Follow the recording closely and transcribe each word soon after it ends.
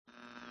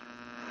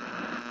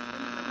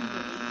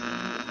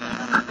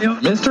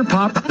Mr.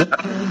 Pop.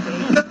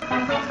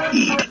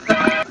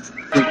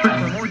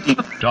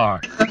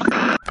 Dark.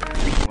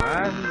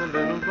 When the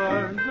little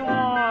birds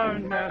are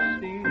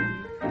nesting,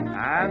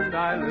 and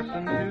I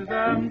listen to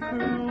them coo,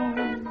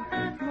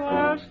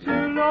 there's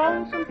two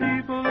lonesome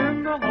people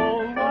in the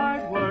whole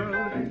wide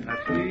world.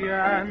 That's me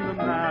and the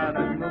man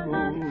in the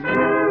moon.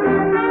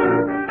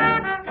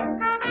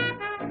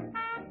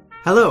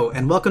 Hello,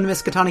 and welcome to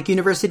Miskatonic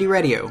University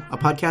Radio, a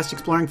podcast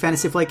exploring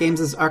Fantasy Flight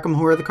Games' Arkham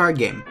Horror the Card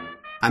Game.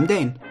 I'm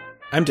Dane.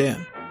 I'm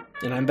Dan.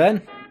 And I'm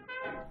Ben.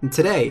 And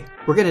today,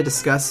 we're going to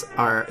discuss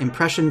our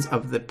impressions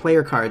of the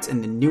player cards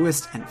in the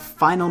newest and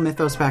final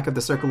Mythos pack of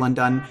the Circle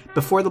Undone,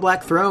 Before the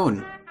Black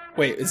Throne.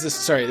 Wait, this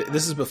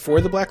is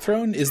before the Black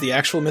Throne? Is the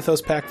actual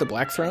Mythos pack the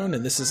Black Throne?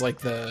 And this is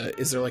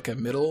is there like a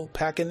middle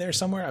pack in there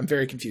somewhere? I'm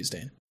very confused,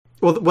 Dane.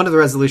 Well, one of the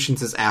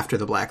resolutions is after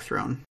the Black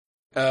Throne.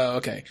 Oh,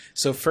 okay.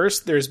 So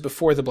first there's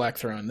Before the Black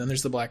Throne, then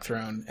there's the Black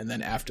Throne, and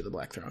then after the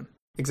Black Throne.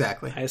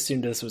 Exactly. I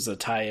assumed this was a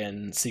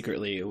tie-in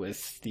secretly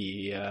with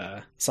the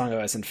Song of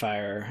Ice and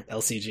Fire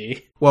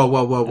LCG. Whoa.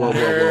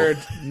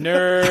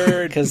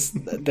 Nerd. Because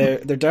they're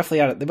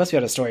definitely out. They must be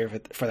out of story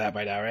for that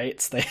by now, right?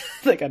 So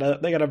they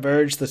gotta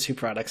merge the two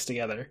products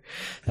together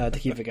to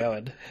keep it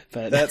going.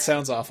 But that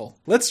sounds awful.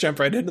 Let's jump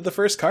right into the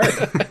first card.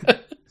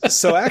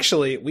 So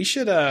actually, we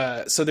should.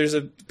 So there's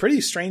a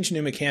pretty strange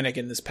new mechanic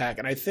in this pack,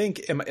 and I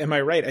think, am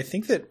I right? I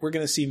think that we're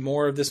going to see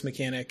more of this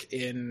mechanic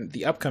in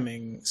the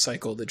upcoming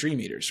cycle, the Dream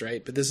Eaters,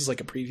 right? But this is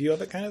like a preview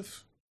of it, kind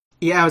of.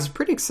 Yeah, I was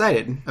pretty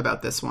excited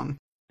about this one.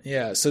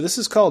 Yeah, so this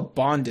is called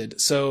Bonded.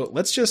 So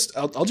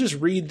I'll just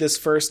read this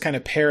first kind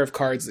of pair of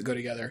cards that go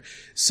together.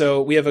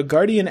 So we have a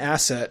Guardian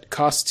asset,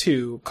 cost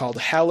 2, called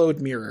Hallowed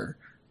Mirror.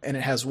 And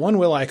it has one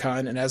will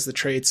icon and has the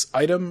traits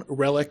Item,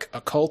 Relic,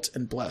 Occult,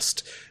 and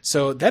Blessed.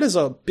 So that is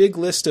a big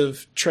list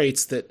of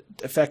traits that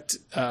affect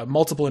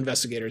multiple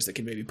investigators that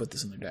can maybe put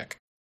this in their deck.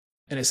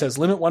 And it says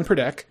limit 1 per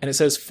deck, and it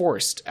says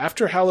Forced.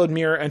 After Hallowed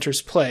Mirror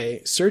enters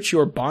play, search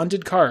your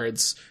bonded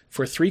cards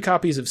for 3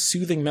 copies of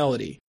Soothing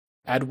Melody.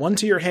 Add 1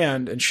 to your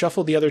hand and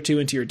shuffle the other 2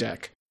 into your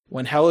deck.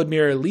 When Hallowed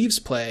Mirror leaves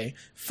play,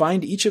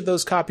 find each of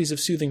those copies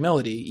of Soothing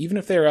Melody, even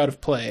if they are out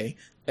of play,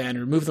 and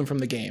remove them from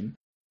the game.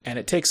 And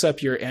it takes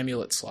up your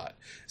amulet slot.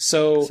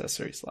 So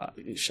accessory slot.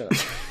 Shut up.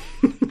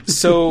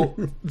 So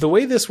the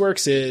way this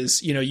works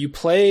is, you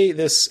play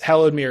this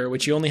Hallowed Mirror,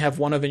 which you only have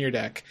 1 of in your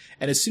deck,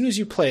 and as soon as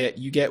you play it,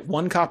 you get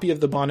 1 copy of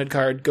the bonded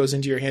card goes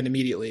into your hand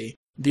immediately.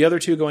 The other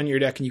 2 go in your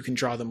deck and you can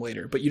draw them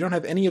later. But you don't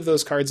have any of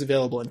those cards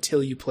available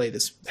until you play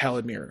this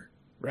Hallowed Mirror,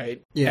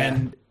 right? Yeah.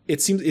 And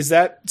it seems, is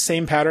that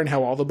same pattern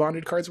how all the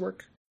bonded cards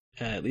work?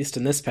 At least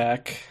in this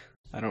pack.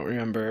 I don't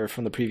remember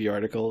from the preview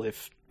article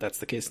if that's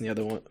the case in the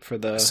other one for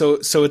the... So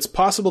it's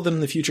possible that in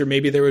the future,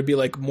 maybe there would be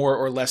like more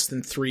or less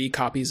than 3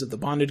 copies of the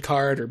bonded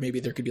card, or maybe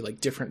there could be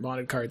like different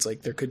bonded cards.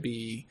 Like there could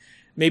be,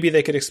 maybe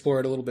they could explore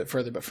it a little bit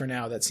further, but for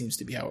now, that seems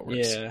to be how it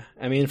works. Yeah.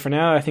 I mean, for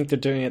now, I think they're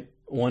doing it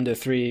 1 to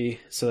 3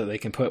 so that they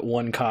can put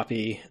 1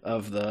 copy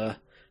of the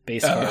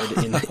base card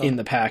in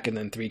the pack and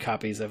then 3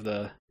 copies of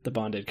the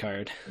bonded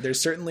card. There's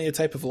certainly a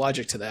type of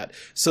logic to that.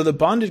 So the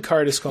bonded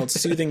card is called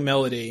Soothing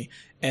Melody,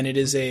 and it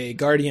is a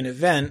Guardian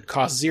event,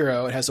 cost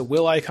 0. It has a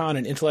will icon,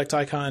 an intellect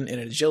icon,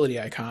 and an agility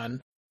icon.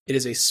 It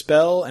is a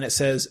spell, and it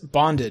says,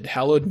 Bonded,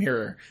 Hallowed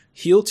Mirror.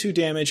 Heal 2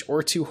 damage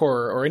or 2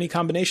 horror, or any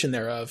combination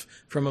thereof,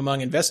 from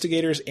among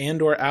investigators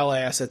and or ally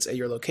assets at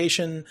your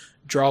location.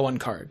 Draw 1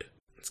 card.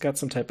 It's got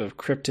some type of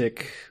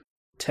cryptic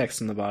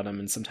text in the bottom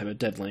and some type of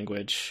dead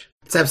language.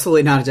 It's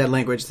absolutely not a dead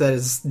language. That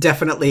is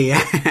definitely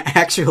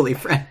actually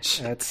French.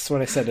 That's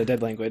what I said, a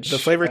dead language. The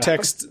flavor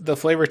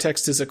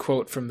text is a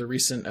quote from the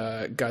recent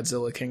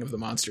Godzilla King of the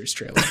Monsters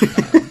trailer.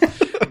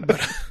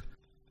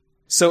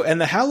 And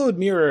the Hallowed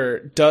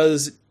Mirror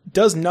does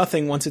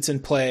nothing once it's in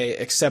play,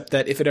 except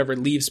that if it ever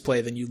leaves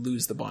play, then you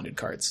lose the bonded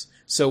cards.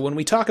 So when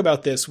we talk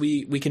about this,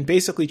 we can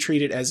basically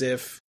treat it as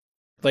if,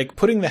 like,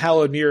 putting the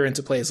Hallowed Mirror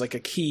into play is like a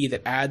key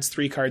that adds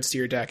 3 cards to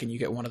your deck and you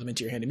get 1 of them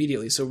into your hand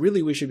immediately. So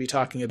really we should be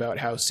talking about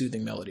how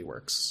Soothing Melody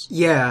works.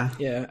 Yeah.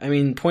 Yeah, I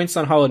mean, points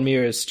on Hallowed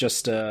Mirror is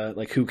just,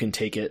 like, who can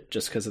take it,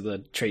 just because of the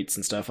traits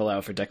and stuff allow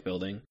for deck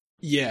building.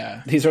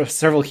 Yeah. These are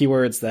several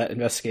keywords that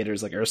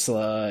investigators like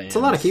Ursula and... It's a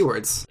lot of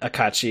keywords.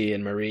 Akachi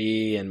and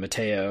Marie and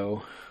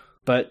Mateo.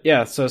 But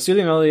yeah, so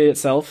Soothing Melody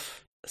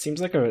itself seems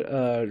like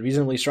a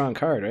reasonably strong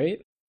card, right?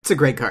 It's a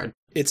great card.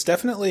 It's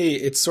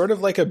sort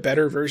of like a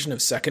better version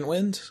of Second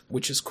Wind,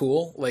 which is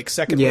cool. Like,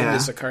 Second Wind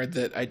is a card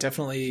that I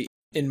definitely...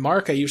 In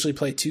Mark, I usually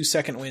play 2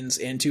 Second Winds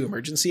and 2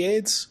 Emergency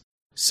Aids.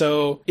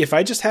 So if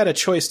I just had a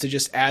choice to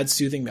just add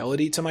Soothing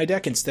Melody to my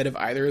deck instead of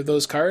either of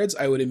those cards,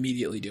 I would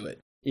immediately do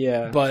it.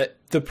 Yeah. But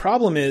the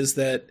problem is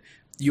that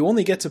you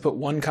only get to put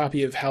 1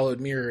 copy of Hallowed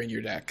Mirror in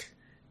your deck.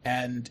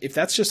 And if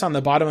that's just on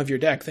the bottom of your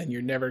deck, then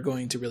you're never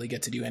going to really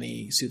get to do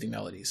any Soothing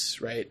Melodies,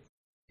 right?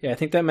 Yeah, I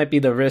think that might be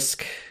the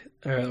risk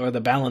or the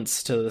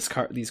balance to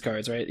these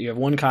cards, right? You have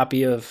 1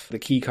 copy of the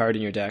key card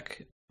in your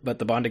deck, but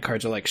the bonded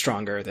cards are like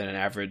stronger than an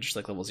average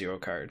like level 0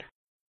 card.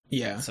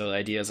 Yeah. So the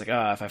idea is like,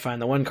 if I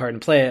find the 1 card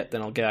and play it,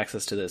 then I'll get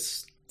access to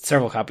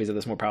several copies of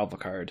this more powerful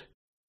card.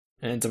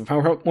 And it's a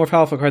more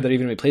powerful card that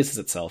even replaces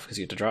itself because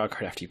you have to draw a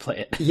card after you play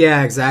it.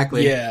 Yeah,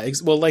 exactly. Yeah,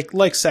 well,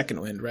 like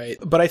Second Wind, right?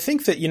 But I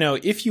think that,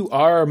 if you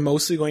are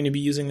mostly going to be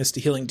using this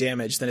to healing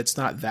damage, then it's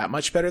not that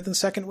much better than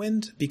Second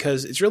Wind,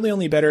 because it's really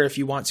only better if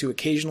you want to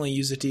occasionally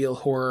use it to heal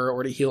horror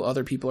or to heal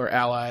other people or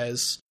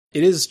allies.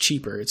 It is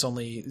cheaper. It's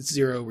only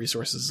 0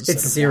 resources instead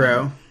It's of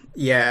 0. 1.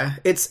 Yeah,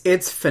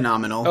 it's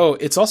phenomenal. Oh,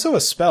 it's also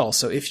a spell,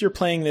 so if you're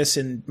playing this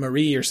in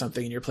Marie or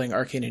something and you're playing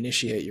Arcane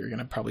Initiate, you're going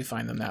to probably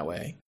find them that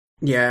way.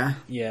 Yeah.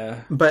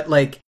 Yeah. But,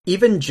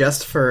 even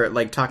just for,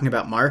 talking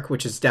about Mark,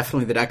 which is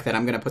definitely the deck that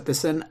I'm going to put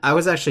this in, I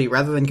was actually,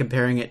 rather than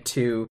comparing it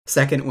to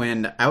Second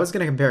Wind, I was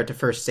going to compare it to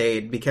First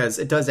Aid, because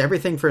it does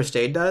everything First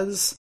Aid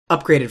does.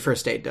 Upgraded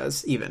First Aid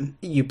does, even.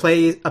 You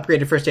play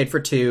Upgraded First Aid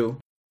for 2,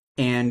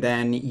 and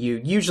then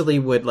you usually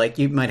would,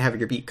 you might have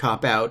your Beat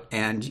Cop out,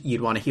 and you'd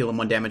want to heal him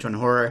 1 damage, 1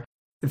 horror.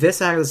 This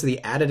has the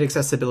added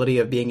accessibility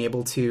of being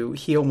able to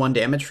heal 1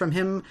 damage from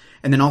him,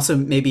 and then also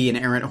maybe an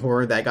errant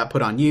horror that got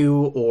put on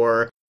you,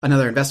 or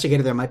another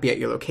investigator that might be at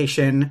your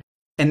location.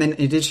 And then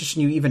in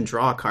addition, you even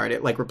draw a card.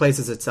 It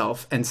replaces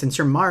itself. And since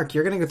you're Mark,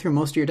 you're going to go through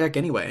most of your deck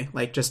anyway,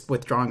 just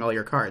withdrawing all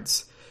your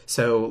cards.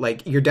 So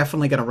you're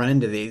definitely going to run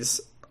into these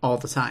all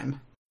the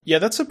time. Yeah,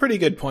 that's a pretty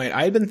good point.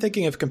 I've been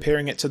thinking of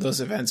comparing it to those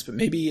events, but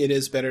maybe it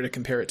is better to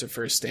compare it to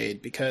First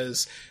Aid,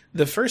 because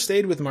the First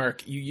Aid with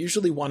Mark, you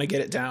usually want to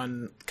get it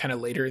down kind of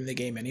later in the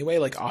game anyway.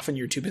 Often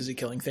you're too busy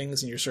killing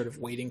things and you're sort of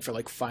waiting for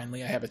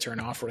finally I have a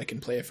turn off where I can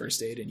play a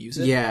First Aid and use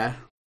it. Yeah.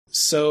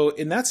 So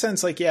in that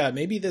sense,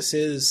 maybe this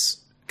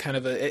is kind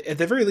of at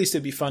the very least,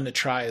 it'd be fun to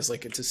try as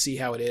to see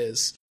how it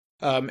is.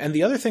 And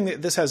the other thing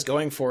that this has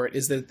going for it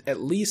is that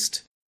at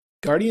least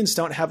Guardians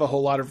don't have a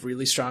whole lot of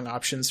really strong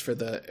options for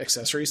the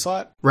accessory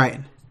slot. Right.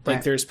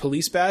 There's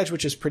Police Badge,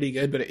 which is pretty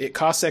good, but it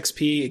costs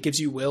XP. It gives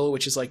you Will,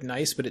 which is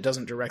nice, but it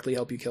doesn't directly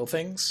help you kill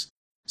things.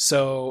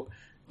 So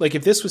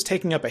if this was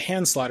taking up a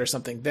hand slot or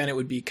something, then it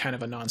would be kind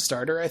of a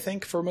non-starter, I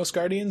think, for most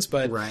Guardians.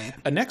 But right.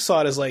 A next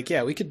slot is we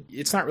could,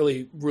 it's not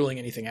really ruling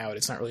anything out.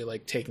 It's not really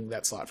taking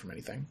that slot from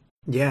anything.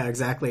 Yeah,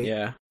 exactly.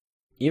 Yeah.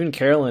 Even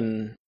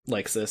Carolyn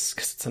likes this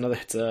because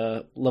it's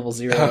a level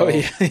 0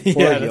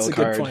 yeah, that's a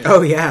card good point.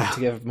 Oh, yeah.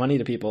 to give money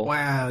to people.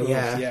 Wow,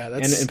 yeah. Yeah,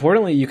 And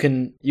importantly, you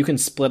can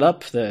split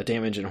up the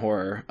damage and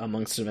horror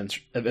amongst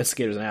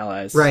investigators and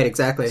allies. Right,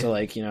 exactly. So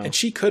and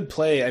she could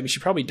play, she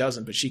probably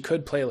doesn't, but she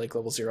could play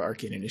level 0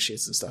 Arcane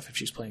Initiates and stuff if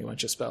she's playing a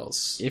bunch of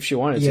spells. If she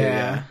wanted to,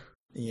 yeah.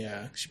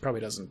 Yeah, she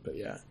probably doesn't, but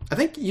yeah. I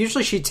think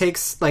usually she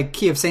takes,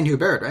 Key of St.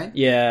 Hubert, right?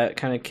 Yeah, it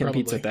kind of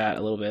competes with that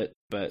a little bit,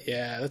 but...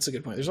 Yeah, that's a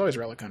good point. There's always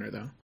Relic Hunter,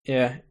 though.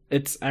 Yeah, I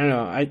don't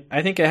know.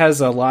 I think it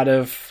has a lot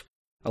of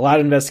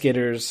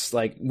investigators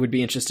would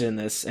be interested in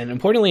this, and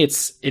importantly,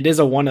 it is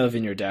a 1-of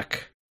in your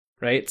deck,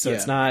 right? So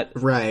it's not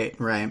right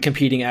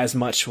competing as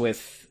much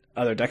with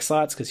other deck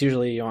slots, because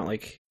usually you want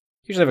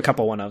usually have a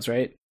couple 1-ofs,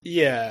 right?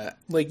 Yeah,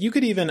 you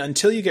could even,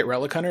 until you get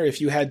Relic Hunter,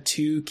 if you had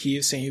 2 Key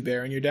of St.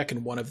 Hubert in your deck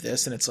and 1 of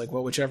this, and it's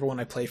whichever one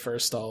I play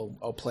first,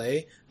 I'll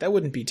play, that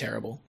wouldn't be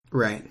terrible.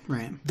 Right.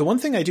 The one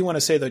thing I do want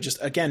to say, though, just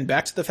again,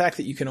 back to the fact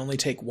that you can only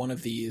take 1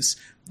 of these,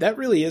 that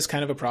really is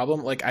kind of a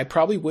problem. I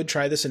probably would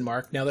try this in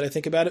Mark now that I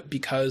think about it,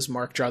 because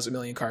Mark draws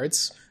 1,000,000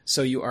 cards.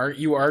 So you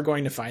are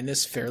going to find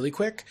this fairly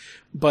quick.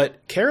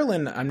 But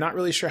Carolyn, I'm not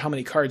really sure how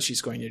many cards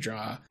she's going to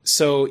draw.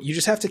 So you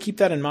just have to keep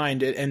that in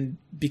mind. And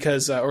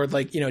because,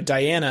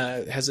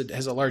 Diana has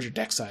a larger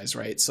deck size,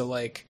 right? So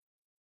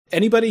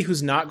anybody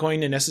who's not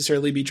going to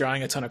necessarily be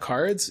drawing a ton of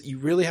cards, you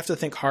really have to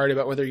think hard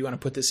about whether you want to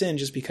put this in,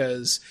 just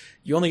because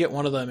you only get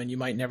 1 of them and you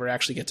might never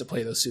actually get to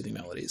play those Soothing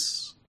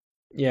Melodies.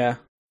 Yeah.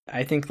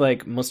 I think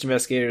most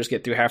investigators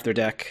get through half their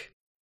deck,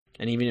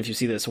 and even if you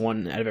see this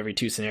 1 out of every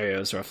 2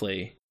 scenarios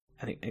roughly,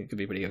 I think it could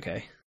be pretty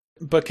okay.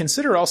 But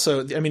consider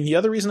also, the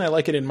other reason I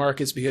like it in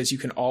Mark is because you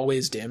can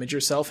always damage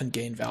yourself and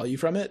gain value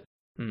from it.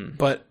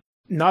 But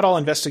not all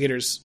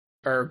investigators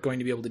are going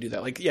to be able to do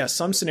that.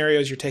 Some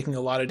scenarios you're taking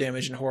a lot of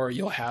damage in horror,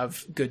 you'll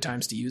have good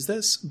times to use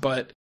this,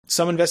 but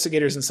some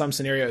investigators in some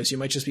scenarios, you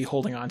might just be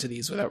holding on to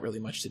these without really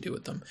much to do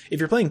with them. If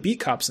you're playing Beat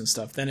Cops and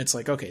stuff, then it's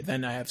okay,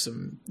 then I have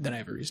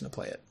a reason to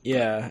play it.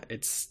 Yeah,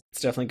 it's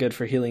definitely good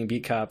for healing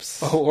Beat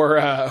Cops.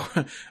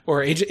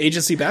 Or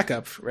agency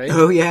backup, right?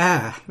 Oh,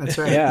 yeah. That's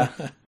right. Yeah.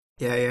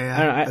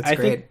 Yeah. I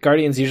think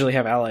Guardians usually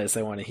have allies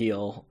they want to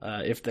heal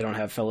if they don't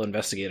have fellow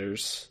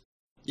investigators.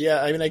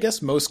 Yeah, I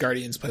guess most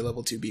Guardians play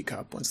level 2 Beat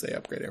Cop once they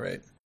upgrade it,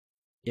 right?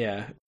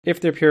 Yeah, if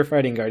they're pure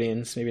fighting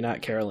Guardians, maybe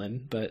not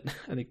Carolyn, but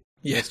I think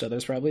most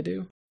others probably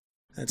do.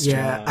 That's true.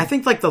 Yeah, I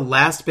think the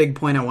last big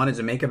point I wanted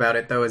to make about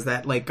it, though, is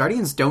that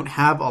Guardians don't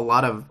have a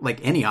lot of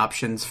any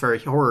options for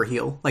horror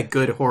heal,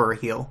 good horror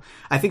heal.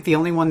 I think the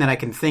only one that I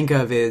can think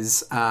of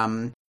is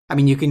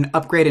you can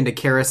upgrade into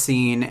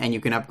Kerosene, and you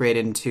can upgrade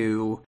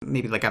into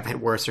maybe I've Hit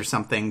Worse or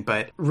something,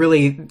 but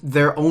really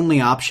their only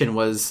option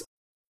was,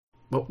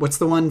 what's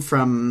the one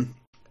from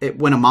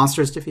when a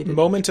monster is defeated?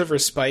 Moment of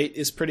Respite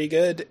is pretty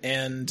good,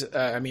 and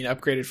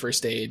Upgraded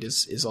First Aid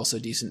is also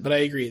decent, but I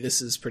agree,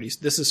 this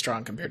is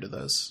strong compared to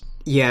those.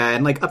 Yeah,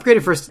 and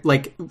Upgraded First,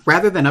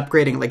 rather than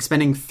upgrading,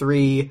 spending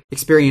 3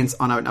 experience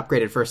on an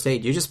Upgraded First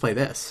Aid, you just play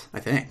this, I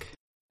think.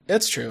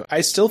 That's true.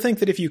 I still think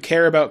that if you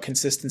care about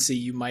consistency,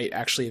 you might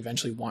actually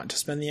eventually want to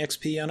spend the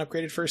XP on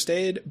upgraded first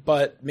aid,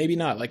 but maybe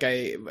not. Like,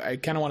 I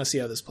kind of want to see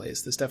how this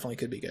plays. This definitely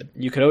could be good.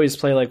 You could always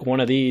play like one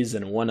of these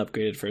and one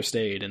upgraded first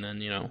aid, and then,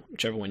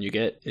 whichever one you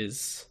get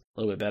is a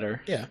little bit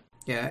better. Yeah.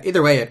 Yeah,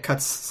 either way, it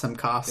cuts some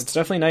cost. It's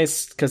definitely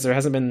nice because there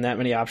hasn't been that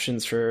many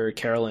options for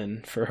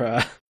Carolyn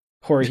for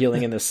horror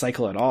healing in this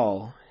cycle at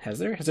all. Has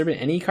there? Has there been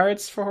any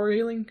cards for horror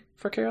healing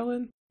for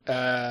Carolyn?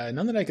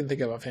 None that I can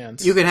think of offhand.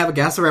 You can have a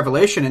Gas of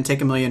Revelation and take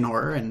 1,000,000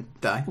 horror and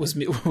die. Was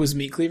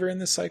Meat Cleaver in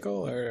this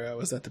cycle, or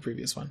was that the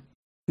previous one?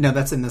 No,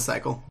 that's in this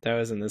cycle. That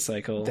was in this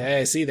cycle.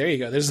 See, there you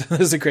go.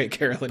 There's a great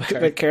Carolyn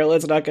card. But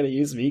Carolyn's not going to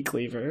use Meat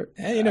Cleaver.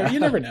 You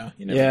never know.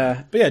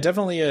 Yeah. But yeah,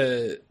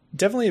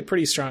 definitely a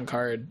pretty strong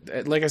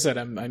card. Like I said,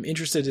 I'm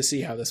interested to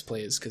see how this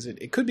plays, because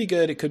it could be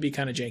good, it could be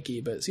kind of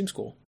janky, but it seems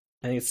cool.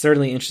 I think it's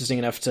certainly interesting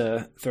enough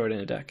to throw it in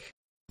a deck.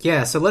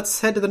 Yeah, so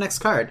let's head to the next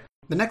card.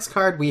 The next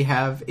card we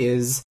have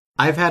is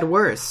I've Had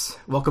Worse.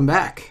 Welcome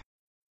back.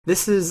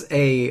 This is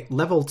a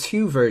level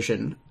 2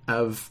 version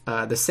of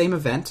the same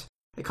event.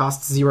 It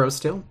costs 0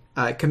 still.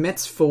 It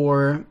commits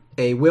for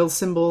a will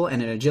symbol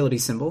and an agility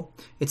symbol.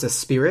 It's a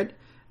spirit,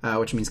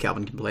 which means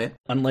Calvin can play it.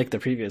 Unlike the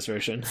previous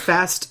version.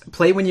 Fast,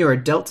 play when you are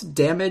dealt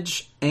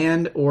damage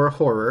and or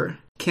horror.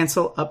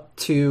 Cancel up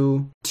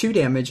to 2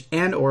 damage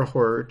and or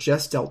horror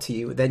just dealt to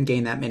you, then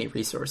gain that many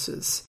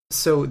resources.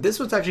 So this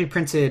was actually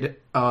printed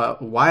a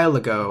while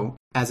ago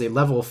as a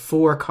level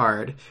 4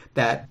 card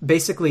that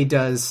basically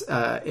does,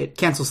 it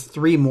cancels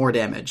 3 more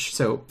damage.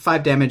 So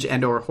 5 damage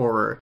and or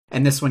horror.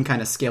 And this one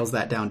kind of scales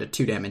that down to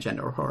 2 damage and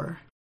or horror.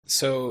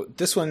 So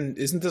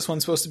isn't this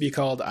one supposed to be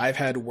called I've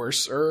Had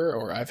Worser,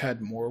 or I've Had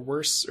More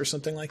Worse, or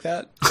something like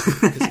that?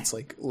 Because it's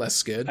like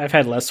less good. I've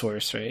had less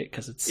worse, right?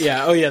 Because it's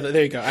there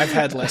you go. I've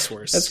had less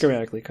worse. That's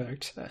grammatically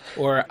correct.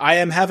 Or I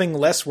am having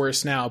less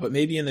worse now, but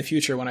maybe in the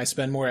future when I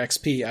spend more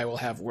XP, I will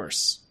have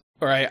worse.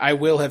 Or I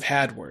will have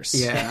had worse.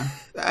 Yeah,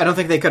 I don't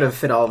think they could have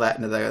fit all that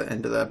into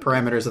the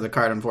parameters of the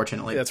card,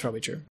 unfortunately. That's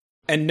probably true.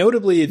 And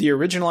notably, the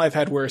original I've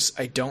Had Worse,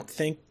 I don't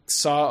think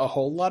saw a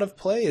whole lot of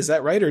play. Is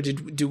that right? Or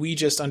do we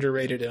just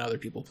underrate it and other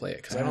people play it?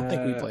 Because I don't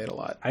think we play it a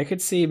lot. I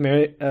could see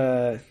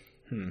No,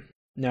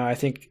 I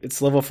think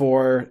it's level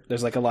 4.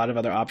 There's like a lot of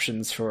other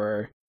options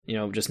for,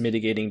 just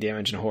mitigating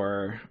damage and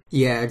horror.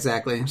 Yeah,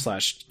 exactly.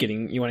 /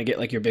 you want to get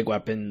like your big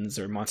weapons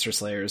or monster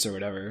slayers or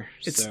whatever.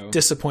 It's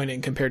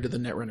disappointing compared to the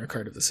Netrunner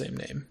card of the same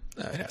name.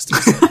 It has to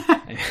be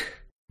said.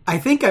 I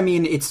think,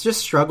 it's just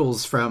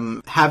struggles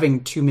from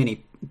having too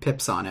many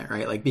pips on it,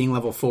 right? Like being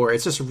level 4,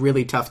 it's just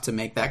really tough to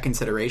make that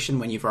consideration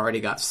when you've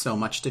already got so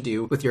much to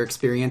do with your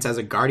experience as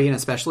a guardian.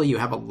 Especially, you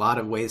have a lot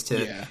of ways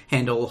to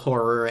handle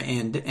horror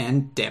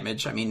and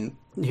damage.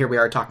 Here we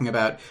are talking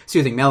about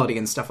Soothing Melody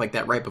and stuff like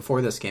that right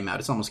before this came out.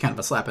 It's almost kind of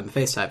a slap in the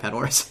face to I've Had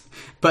Worse.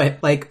 But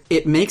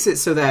it makes it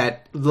so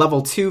that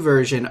level 2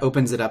 version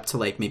opens it up to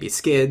maybe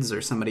Skids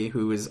or somebody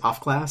who is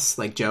off class,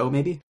 like Joe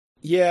maybe.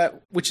 Yeah,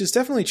 which is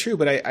definitely true,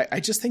 but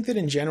I just think that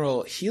in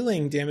general,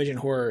 healing damage and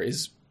horror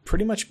is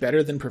pretty much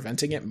better than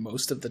preventing it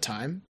most of the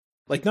time.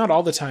 Not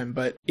all the time,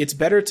 but it's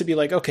better to be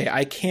okay,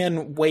 I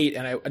can wait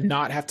and I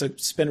not have to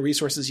spend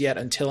resources yet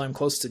until I'm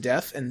close to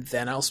death, and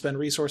then I'll spend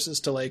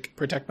resources to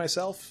protect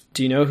myself.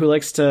 Do you know who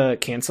likes to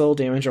cancel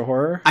damage or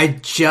horror? I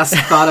just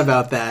thought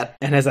about that.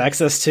 And has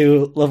access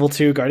to level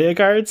 2 Guardian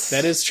cards?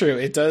 That is true.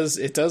 It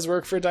does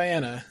work for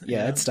Diana.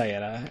 Yeah, it's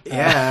Diana.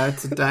 Yeah,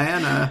 it's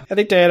Diana. I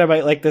think Diana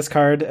might like this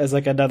card as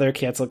another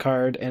cancel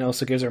card, and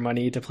also gives her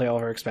money to play all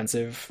her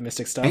expensive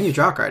Mystic stuff. And you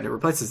draw a card, it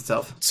replaces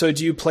itself. So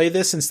do you play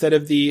this instead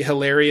of the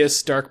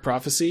hilarious Dark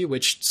Prophecy,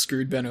 which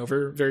screwed Ben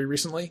over very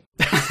recently?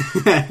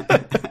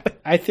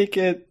 I think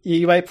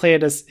you might play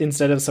it as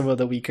instead of some of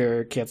the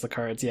weaker cancel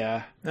cards,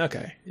 yeah.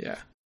 Okay, yeah.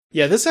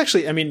 Yeah, this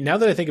actually, now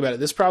that I think about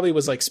it, this probably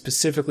was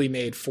specifically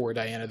made for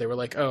Diana. They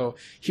were oh,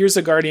 here's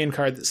a Guardian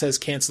card that says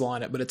cancel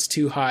on it, but it's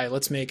too high.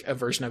 Let's make a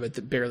version of it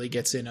that barely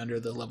gets in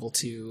under the level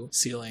 2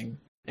 ceiling.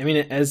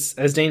 As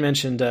Dane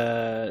mentioned,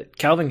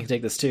 Calvin can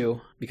take this too,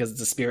 because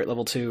it's a spirit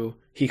level 2.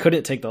 He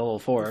couldn't take the level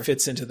 4. It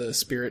fits into the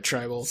spirit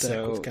tribal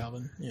deck with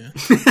Calvin, yeah.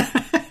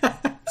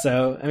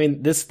 So,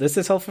 this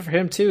is helpful for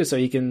him too, so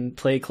he can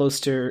play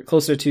closer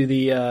to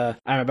the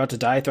I'm about to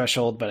die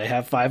threshold, but I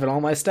have 5 in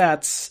all my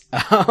stats.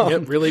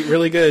 Yep, really,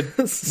 really good.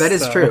 That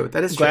is true.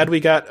 That is glad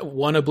we got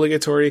one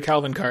obligatory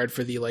Calvin card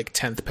for the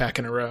 10th pack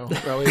in a row.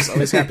 We're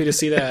always happy to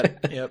see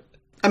that. Yep.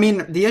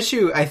 The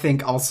issue, I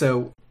think,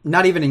 also,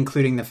 not even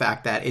including the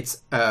fact that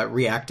it's a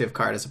reactive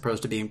card as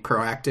opposed to being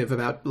proactive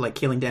about,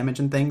 healing damage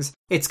and things.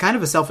 It's kind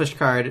of a selfish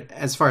card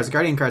as far as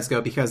Guardian cards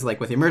go, because,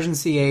 with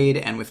emergency aid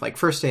and with,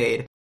 first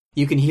aid,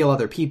 you can heal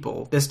other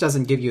people. This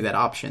doesn't give you that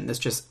option. This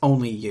just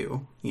only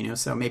you,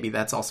 so maybe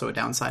that's also a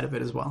downside of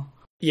it as well.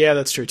 Yeah,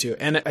 that's true too.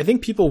 And I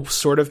think people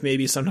sort of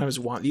maybe sometimes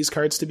want these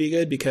cards to be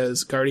good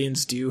because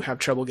Guardians do have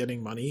trouble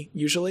getting money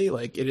usually.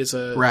 It is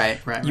a... Right.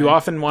 You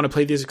often want to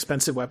play these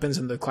expensive weapons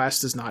and the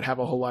class does not have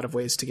a whole lot of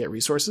ways to get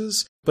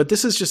resources. But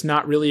this is just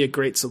not really a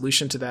great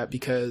solution to that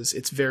because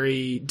it's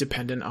very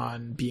dependent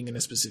on being in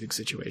a specific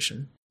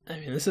situation. I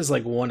mean, this is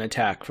like one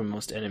attack from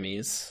most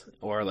enemies,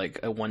 or like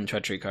a one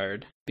treachery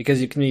card.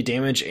 Because you can be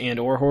damage and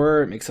or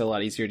horror, it makes it a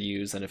lot easier to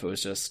use than if it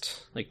was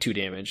just like 2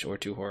 damage or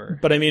 2 horror.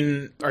 But I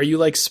mean, are you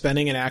like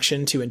spending an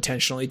action to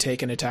intentionally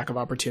take an attack of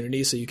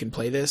opportunity so you can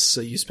play this?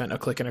 So you spent a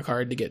click and a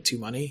card to get 2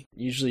 money?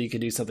 Usually you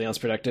could do something else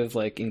productive,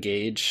 like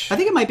engage. I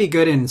think it might be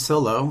good in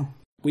solo.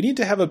 We need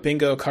to have a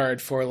bingo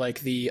card for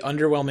like the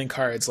underwhelming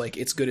cards. Like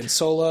it's good in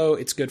solo,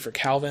 it's good for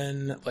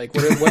Calvin. Like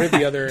what are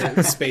the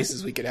other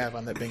spaces we could have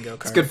on that bingo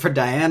card? It's good for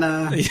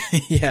Diana.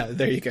 Yeah,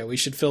 there you go. We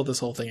should fill this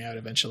whole thing out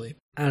eventually.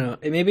 I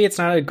don't know. Maybe it's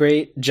not a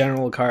great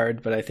general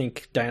card, but I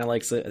think Diana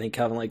likes it. I think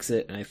Calvin likes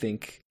it, and I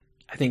think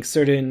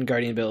certain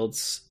Guardian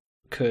builds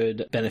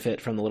could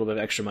benefit from a little bit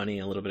of extra money,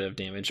 and a little bit of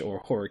damage or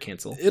horror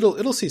cancel.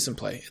 It'll see some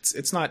play.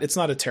 It's not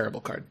a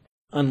terrible card.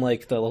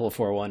 Unlike the level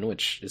 4 one,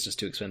 which is just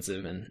too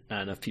expensive and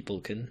not enough people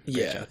can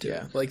reach out to.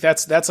 Yeah. Like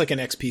that's like an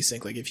XP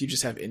sink. Like if you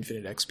just have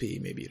infinite XP,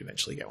 maybe you'd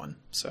eventually get one.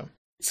 So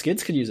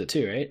Skids could use it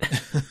too,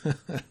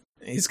 right?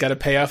 He's got to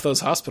pay off those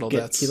hospital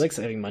debts. He likes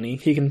having money.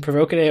 He can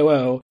provoke an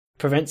AOO,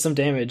 prevent some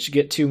damage,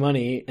 get 2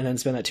 money, and then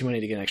spend that 2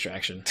 money to get an extra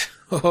action.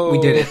 Oh, We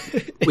did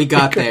it. We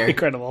got there.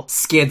 Incredible.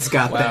 Skids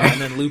got wow! there.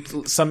 And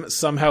then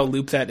somehow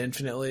loop that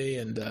infinitely,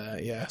 and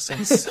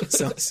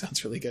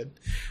sounds really good.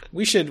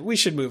 We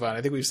should move on.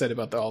 I think we've said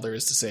about all there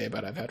is to say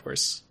about I've Had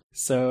Worse.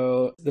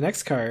 So the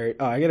next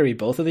card, I gotta read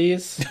both of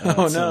these. Oh,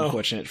 That's no.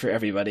 unfortunate for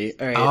everybody.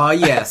 All right. Oh,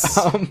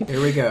 yes.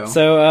 Here we go.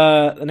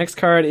 So the next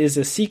card is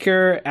a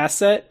Seeker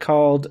asset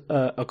called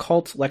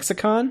Occult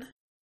Lexicon.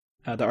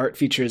 The art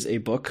features a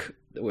book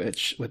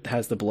which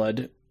has the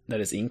blood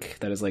that is ink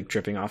that is like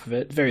dripping off of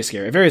it. Very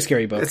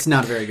scary book. It's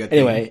not a very good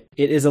Anyway,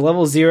 it is a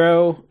level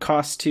 0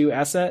 cost 2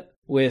 asset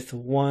with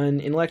 1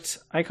 intellect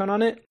icon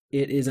on it.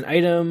 It is an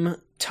item,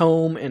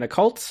 tome, and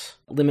occult.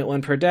 Limit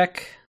 1 per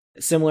deck.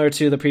 Similar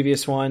to the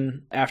previous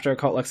one, after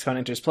Occult Lexicon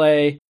enters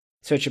play,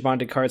 search your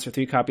bonded cards for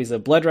 3 copies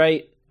of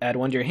Bloodright, add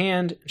 1 to your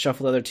hand,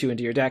 shuffle the other 2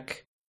 into your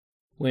deck.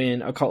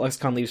 When Occult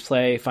Lexicon leaves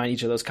play, find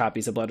each of those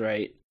copies of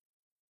Bloodright,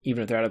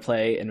 even if they're out of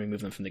play, and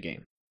remove them from the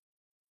game.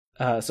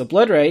 So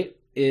Bloodright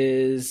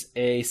is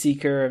a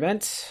Seeker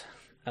event,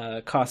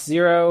 cost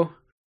 0.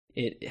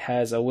 It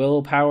has a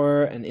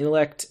willpower, an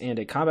intellect, and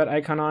a combat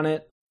icon on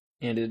it,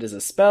 and it is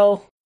a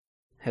spell.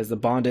 Has the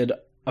bonded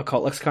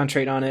Occult Lexicon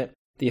trait on it.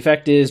 The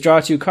effect is draw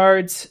 2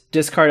 cards,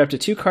 discard up to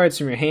 2 cards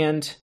from your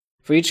hand.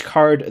 For each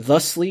card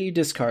thusly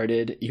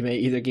discarded, you may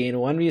either gain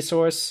 1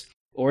 resource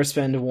or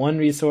spend 1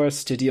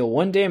 resource to deal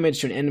 1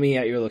 damage to an enemy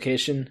at your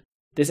location.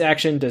 This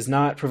action does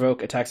not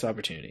provoke attacks of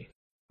opportunity.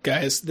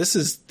 Guys,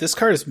 this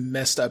card is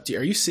messed up.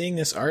 Are you seeing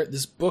this art?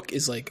 This book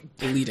is like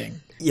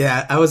bleeding.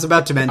 Yeah, I was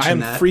about to mention I'm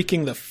that.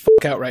 freaking the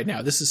fuck out right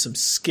now. This is some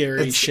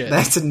scary shit.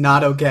 That's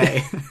not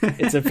okay.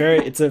 It's a very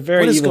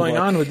What is evil going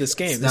book. on with this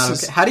game? It's not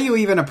okay. How do you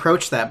even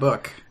approach that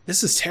book?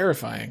 This is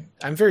terrifying.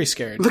 I'm very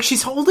scared. Look,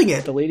 she's holding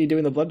it. The lady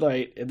doing the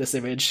bloodlight in this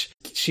image,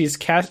 she's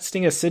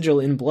casting a sigil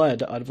in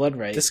blood on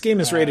Bloodright. This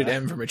game is rated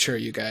M for mature,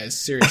 you guys.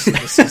 Seriously,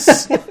 this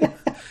is.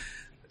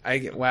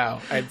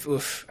 Wow. All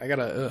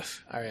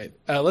right.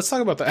 Let's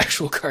talk about the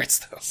actual cards,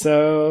 though.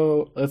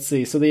 So let's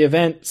see. So the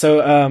event.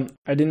 So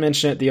I didn't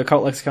mention it. The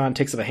Occult Lexicon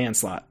takes up a hand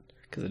slot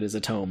because it is a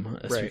tome,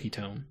 a spooky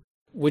tome.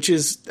 Which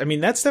is, I mean,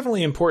 that's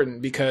definitely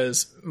important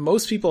because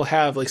most people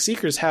have, like,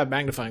 Seekers have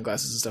magnifying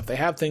glasses and stuff. They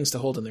have things to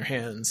hold in their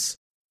hands.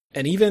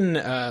 And even,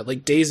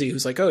 like, Daisy,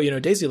 who's like, oh,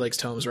 Daisy likes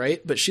tomes,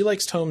 right? But she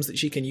likes tomes that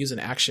she can use an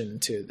action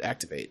to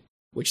activate,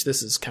 which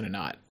this is kind of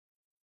not.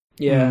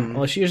 Yeah,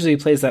 well, she usually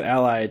plays that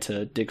ally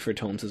to dig for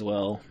tomes as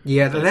well.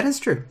 Yeah, that is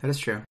true. That is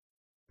true.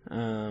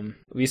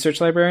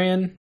 Research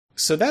Librarian.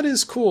 So that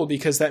is cool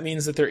because that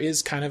means that there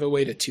is kind of a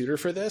way to tutor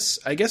for this.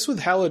 I guess with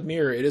Hallowed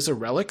Mirror, it is a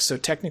relic. So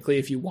technically,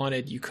 if you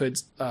wanted, you could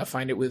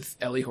find it with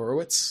Ellie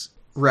Horowitz.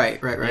 Right.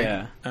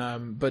 Yeah.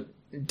 But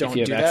don't if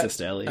you have do access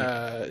that.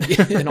 to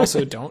Ellie. And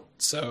also don't.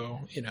 So,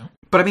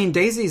 But I mean,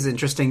 Daisy's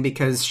interesting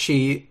because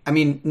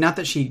not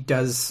that she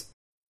does.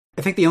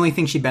 I think the only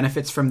thing she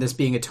benefits from this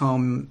being a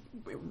tome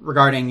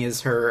regarding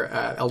is her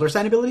Elder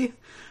Sign ability.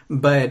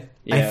 But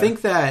Yeah. I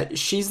think that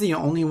she's the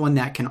only one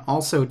that can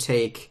also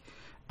take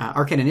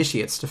Arcane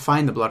Initiates to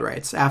find the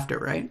Bloodrights after,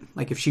 right?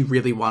 Like if she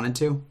really wanted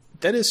to.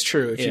 That is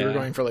true if you were Yeah.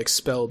 going for like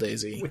Spell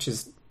Daisy. Which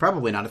is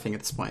probably not a thing at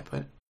this point,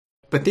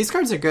 but these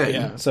cards are good.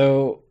 Yeah.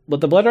 So,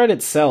 but the Bloodright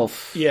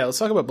itself. Yeah, let's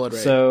talk about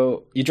Bloodright.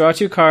 So you draw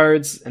 2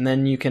 cards, and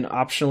then you can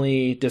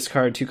optionally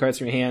discard 2 cards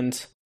from your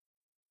hand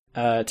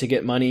to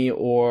get money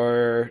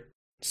or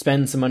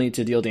spend some money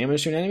to deal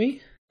damage to an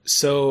enemy.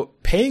 So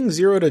paying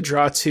 0 to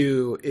draw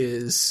 2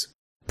 is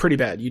pretty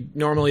bad.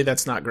 Normally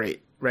that's not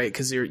great, right?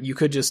 Because you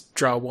could just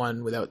draw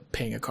 1 without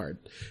paying a card.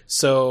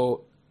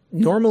 So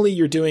normally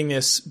you're doing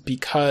this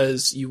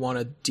because you want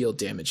to deal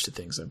damage to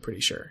things, I'm pretty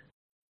sure.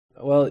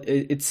 Well,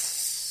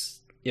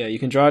 you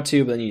can draw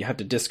 2, but then you have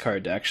to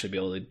discard to actually be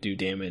able to do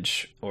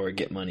damage or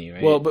get money,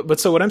 right? Well, but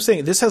so what I'm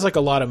saying, this has like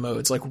a lot of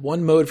modes. Like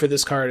one mode for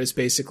this card is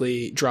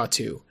basically draw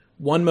 2.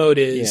 One mode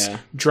is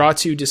draw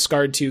 2,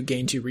 discard 2,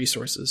 gain 2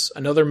 resources.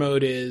 Another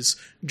mode is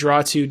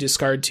draw 2,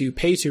 discard 2,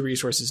 pay 2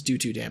 resources, do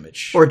 2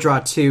 damage. Or draw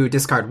 2,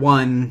 discard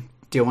 1,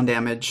 deal 1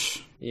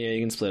 damage. Yeah,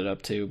 you can split it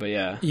up too, but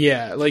yeah.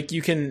 Yeah, like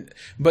you can,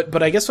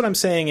 but I guess what I'm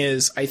saying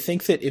is I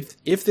think that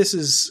if this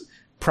is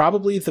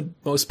probably the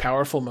most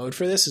powerful mode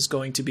for this is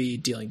going to be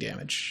dealing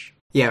damage.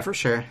 Yeah, for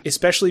sure.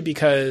 Especially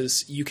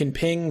because you can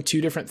ping two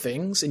different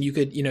things, and you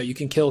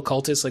can kill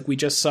cultists. Like we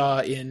just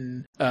saw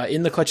in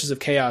the Clutches of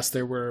Chaos,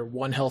 there were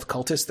 1 health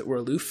cultists that were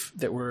aloof,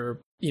 that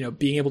were,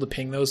 being able to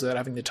ping those without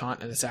having to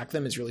taunt and attack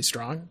them is really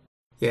strong.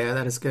 Yeah,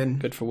 that is good.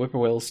 Good for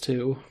whippoorwills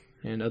too,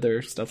 and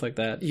other stuff like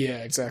that. Yeah,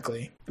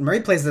 exactly. Marie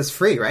plays this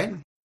free, right?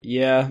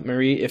 Yeah,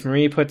 if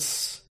Marie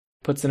puts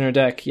in her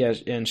deck, yeah,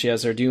 and she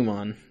has her Doom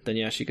on, then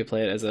yeah, she could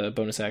play it as a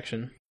bonus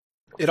action.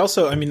 It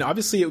also, I mean,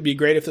 obviously it would be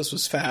great if this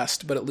was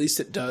fast, but at least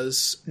it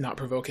does not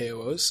provoke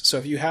AOs. So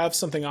if you have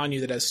something on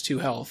you that has 2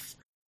 health,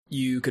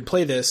 you could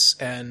play this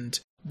and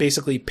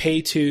basically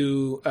pay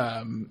 2,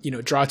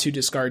 draw 2,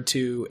 discard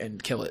 2,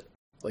 and kill it.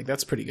 Like,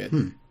 that's pretty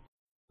good.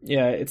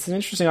 Yeah, it's an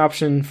interesting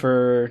option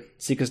for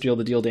Seeka's Duel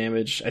to deal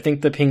damage. I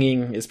think the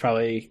pinging is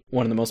probably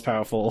one of the most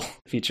powerful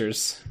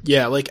features.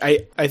 Yeah, like,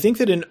 I think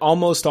that in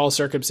almost all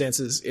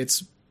circumstances,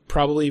 it's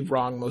probably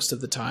wrong most of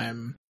the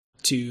time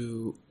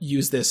to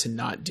use this and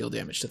not deal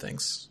damage to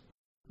things.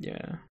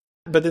 Yeah.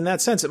 But in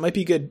that sense, it might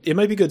be good. It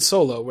might be good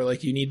solo, where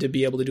like you need to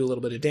be able to do a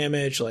little bit of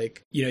damage.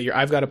 Like, your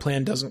I've Got a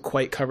Plan doesn't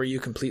quite cover you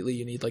completely.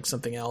 You need like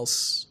something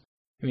else.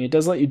 I mean, it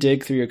does let you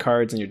dig through your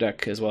cards in your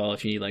deck as well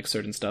if you need like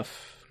certain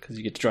stuff, because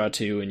you get to draw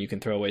 2 and you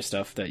can throw away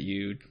stuff that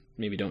you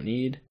maybe don't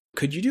need.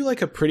 Could you do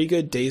like a pretty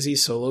good Daisy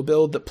solo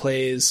build that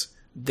plays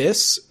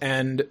this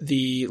and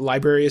the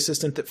library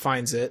assistant that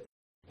finds it,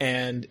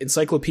 and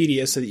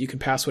encyclopedia so that you can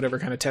pass whatever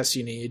kind of tests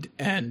you need,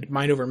 and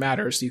mind over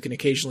matter so you can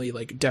occasionally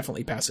like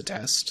definitely pass a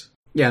test.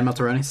 Yeah, and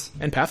Meltaronis.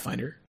 And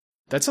Pathfinder.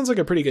 That sounds like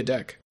a pretty good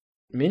deck.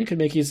 Mina could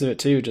make use of it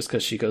too, just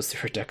because she goes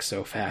through her deck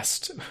so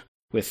fast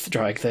with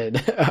drawing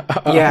thin.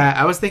 Yeah,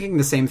 I was thinking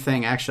the same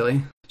thing,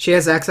 actually. She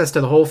has access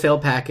to the whole fail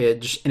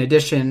package. In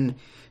addition,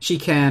 she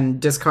can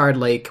discard,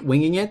 like,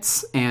 Winging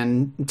It's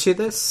and to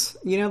this,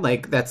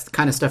 like, that's the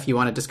kind of stuff you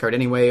want to discard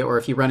anyway, or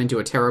if you run into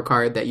a tarot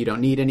card that you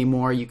don't need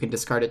anymore, you can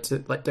discard it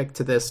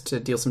to this to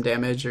deal some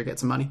damage or get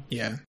some money.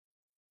 Yeah.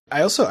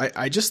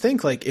 I just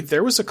think, like, if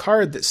there was a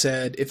card that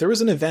said, if there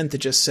was an event that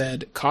just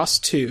said,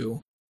 cost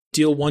 2,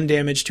 deal 1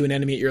 damage to an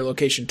enemy at your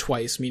location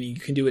twice, meaning you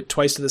can do it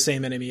twice to the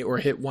same enemy or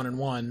hit 1 and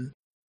 1,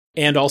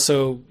 and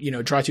also,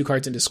 draw 2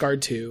 cards and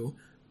discard 2,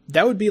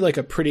 that would be, like,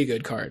 a pretty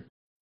good card.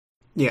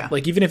 Yeah.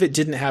 Like, even if it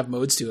didn't have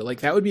modes to it, like,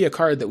 that would be a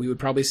card that we would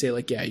probably say,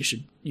 like, yeah, you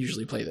should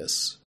usually play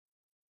this.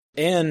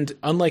 And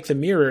unlike the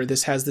mirror,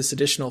 this has this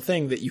additional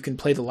thing that you can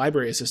play the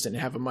library assistant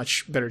and have a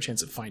much better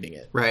chance of finding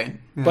it. Right.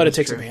 Yeah, but it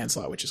takes up a hand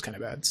slot, which is kind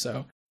of bad,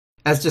 so.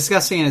 As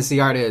disgusting as the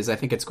art is, I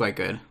think it's quite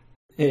good.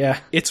 Yeah.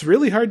 It's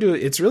really hard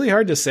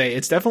to say.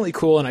 It's definitely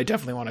cool, and I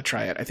definitely want to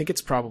try it. I think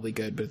it's probably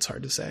good, but it's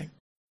hard to say.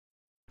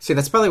 See,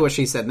 that's probably what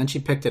she said. And then she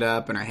picked it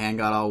up, and her hand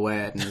got all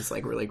wet, and it's,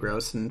 like, really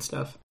gross and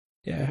stuff.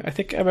 Yeah, I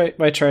think I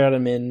might try it out a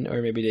Min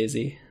or maybe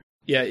Daisy.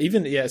 Yeah,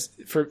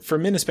 for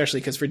Min especially,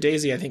 because for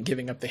Daisy, I think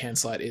giving up the hand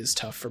slot is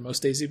tough for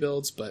most Daisy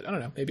builds, but I don't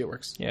know, maybe it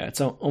works. Yeah,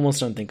 it's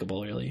almost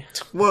unthinkable, really.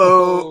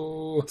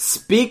 Whoa!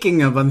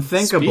 Speaking of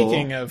unthinkable...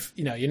 Speaking of,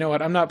 you know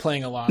what, I'm not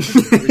playing along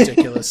with your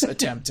ridiculous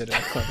attempt at a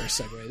clever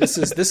segue.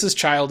 This is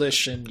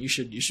childish, and you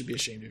should be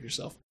ashamed of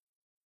yourself.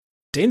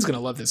 Dane's going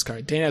to love this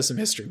card. Dane has some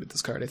history with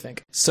this card, I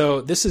think. So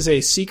this is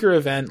a Seeker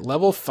event,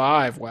 level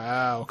 5.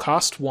 Wow.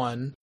 Cost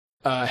 1.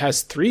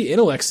 Has 3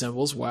 intellect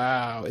symbols.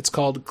 Wow. It's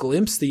called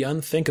Glimpse the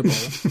Unthinkable.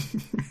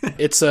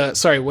 It's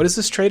sorry, what is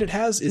this trait it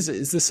has? Is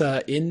this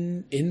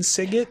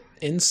Insigit?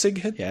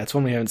 Insigit? Yeah, it's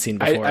one we haven't seen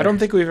before. I don't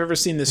think we've ever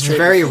seen this trait.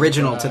 Very before,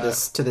 original but,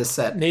 to this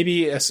set.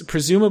 Maybe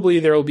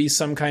presumably there will be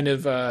some kind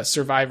of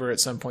survivor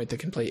at some point that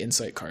can play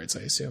insight cards,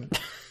 I assume.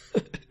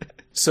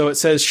 So it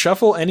says,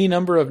 shuffle any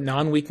number of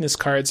non-weakness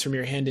cards from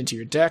your hand into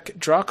your deck,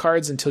 draw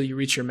cards until you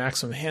reach your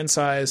maximum hand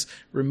size,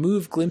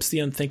 remove Glimpse the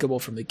Unthinkable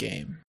from the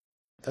game.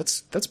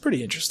 That's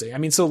pretty interesting. I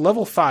mean, so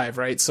level 5,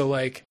 right? So,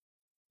 like,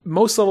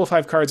 most level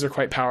 5 cards are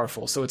quite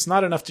powerful, so it's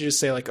not enough to just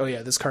say, like, oh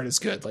yeah, this card is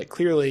good. Like,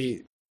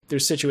 clearly,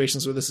 there's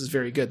situations where this is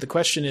very good. The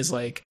question is,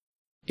 like,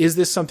 is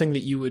this something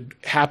that you would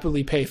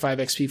happily pay 5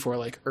 XP for,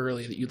 like,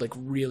 early, that you'd, like,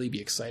 really be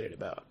excited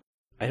about?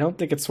 I don't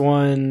think it's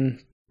one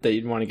that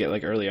you'd want to get,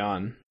 like, early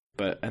on.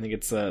 But I think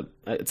it's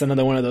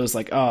another one of those,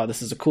 like, oh,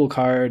 this is a cool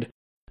card.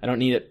 I don't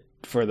need it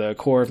for the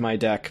core of my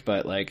deck,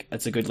 but, like,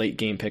 it's a good late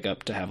game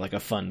pickup to have, like, a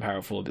fun,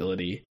 powerful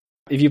ability.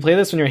 If you play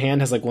this when your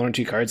hand has, like, 1 or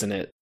 2 cards in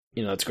it,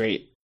 that's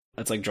great.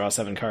 That's, like, draw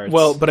 7 cards.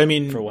 Well, but I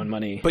mean, for 1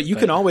 money. But you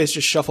can always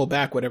just shuffle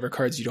back whatever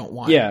cards you don't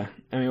want. Yeah.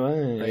 I mean,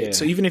 well, right? Yeah.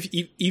 So even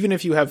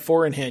if you have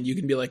 4 in hand, you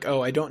can be like,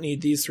 oh, I don't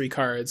need these 3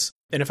 cards.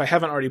 And if I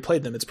haven't already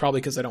played them, it's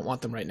probably because I don't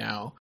want them right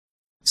now.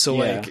 So,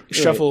 like,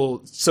 shuffle...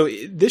 Right. So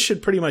this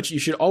should pretty much... You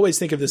should always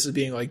think of this as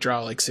being, like,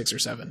 draw, like, 6 or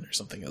 7 or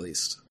something, at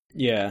least.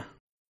 Yeah.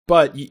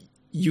 But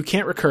you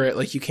can't recur it.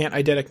 Like, you can't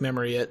eidetic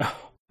memory it.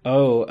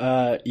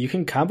 You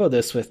can combo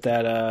this with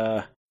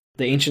that,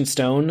 the Ancient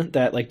Stone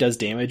that, like, does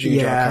damage when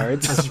you draw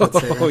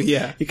cards.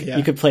 Yeah.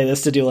 You could play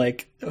this to do,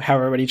 like,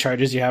 however many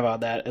charges you have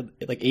on that,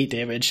 like, 8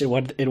 damage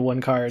in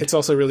one card. It's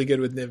also really good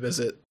with Niv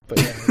Visit.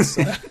 But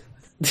yeah,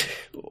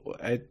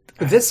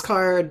 This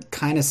card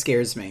kind of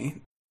scares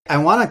me. I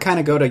want to kind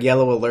of go to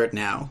Yellow Alert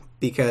now,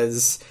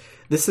 because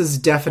this is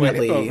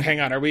definitely... hang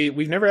on.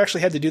 We've never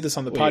actually had to do this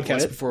on the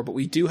podcast what? before, but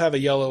we do have a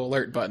Yellow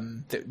Alert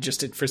button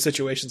for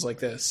situations like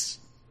this.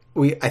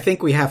 I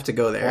think we have to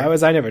go there. Why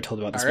was I never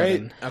told about this All right.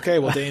 button? Okay,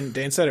 well,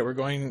 Dane said it. We're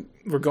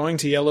going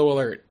to Yellow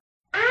Alert.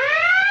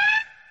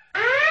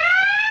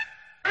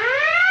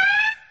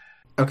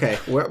 Okay,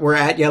 we're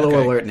at Yellow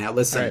Alert now.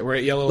 Listen, All right, we're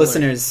at Yellow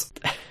listeners,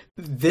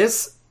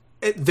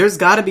 there's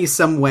got to be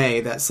some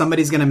way that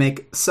somebody's going to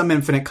make some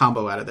infinite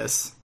combo out of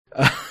this.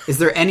 Is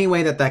there any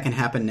way that can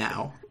happen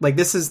now? Like,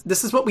 this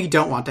is what we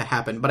don't want to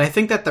happen. But I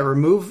think that the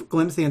remove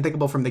Glimpse the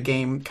Unthinkable from the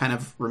game kind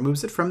of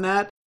removes it from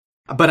that.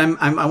 But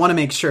I want to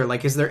make sure.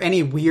 Like, is there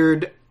any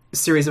weird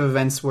series of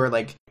events where,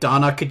 like,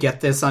 Donna could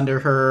get this under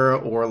her,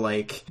 or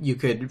like you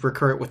could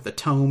recur it with the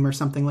tome or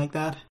something like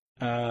that?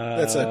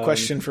 That's a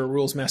question for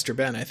Rules Master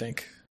Ben, I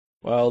think.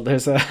 Well,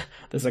 there's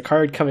a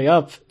card coming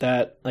up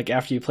that, like,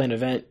 after you play an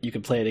event, you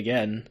can play it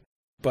again.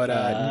 But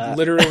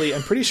literally,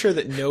 I'm pretty sure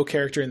that no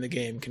character in the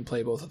game can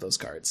play both of those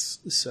cards.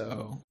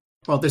 So,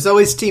 well, there's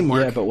always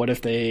teamwork. Yeah, but what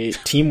if they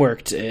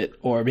teamworked it,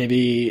 or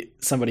maybe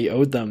somebody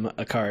owed them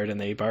a card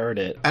and they borrowed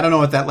it? I don't know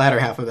what that latter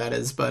half of that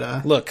is,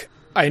 but look,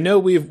 I know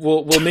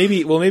we'll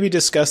maybe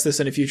discuss this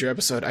in a future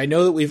episode. I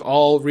know that we've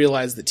all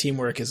realized that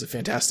teamwork is a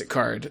fantastic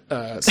card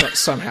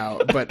somehow,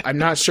 but I'm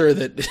not sure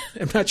that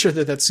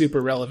that's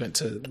super relevant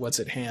to what's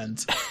at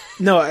hand.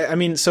 No, I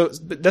mean,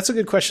 but that's a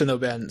good question though,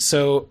 Ben.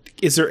 So,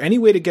 is there any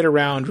way to get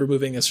around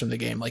removing this from the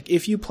game? Like,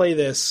 if you play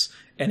this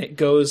and it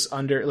goes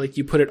under, like,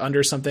 you put it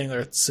under something,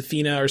 or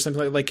Safina or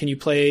something like, can you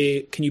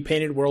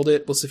Painted World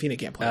it? Well, Safina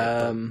can't play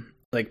it.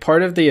 Like,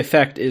 part of the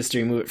effect is to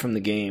remove it from the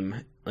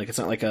game. Like, it's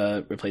not like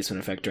a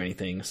replacement effect or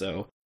anything,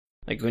 so,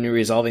 like, when you're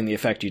resolving the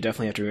effect, you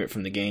definitely have to remove it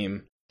from the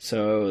game.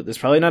 So, there's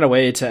probably not a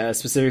way to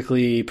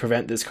specifically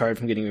prevent this card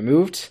from getting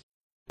removed,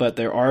 but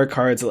there are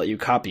cards that let you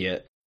copy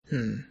it.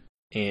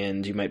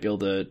 And you might be able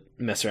to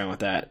mess around with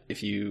that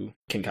if you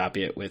can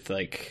copy it with,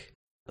 like,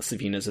 a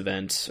Savina's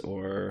event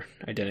or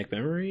Eidetic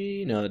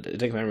Memory. No,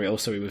 Eidetic Memory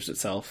also removes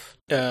itself.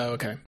 Oh,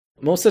 okay.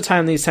 Most of the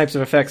time, these types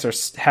of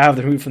effects have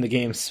them removed from the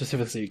game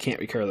specifically so you can't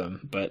recur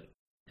them, but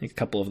I think a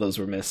couple of those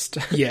were missed.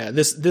 Yeah,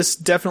 this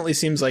definitely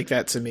seems like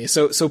that to me.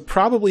 So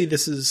probably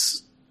this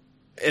is,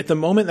 at the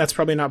moment, that's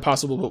probably not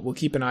possible, but we'll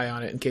keep an eye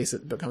on it in case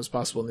it becomes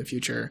possible in the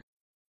future.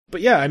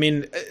 But yeah, I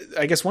mean,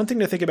 I guess one thing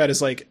to think about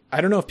is, like, I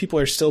don't know if people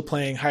are still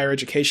playing Higher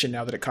Education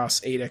now that it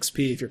costs 8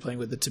 XP if you're playing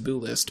with the taboo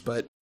list,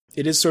 but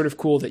it is sort of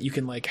cool that you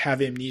can, like,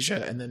 have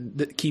Amnesia and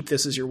then keep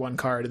this as your one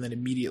card and then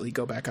immediately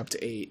go back up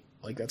to 8.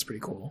 Like, that's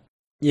pretty cool.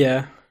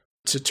 Yeah.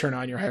 To turn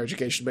on your Higher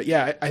Education. But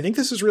yeah, I think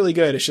this is really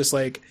good. It's just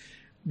like,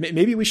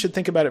 maybe we should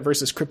think about it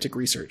versus Cryptic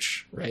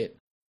Research, right?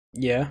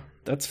 Yeah,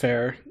 that's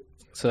fair.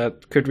 So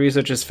that Cryptic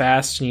Research is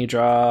fast and you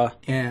draw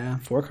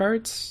 4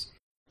 cards?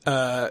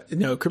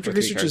 No, Cryptic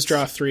Research is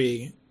draw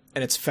 3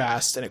 and it's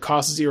fast and it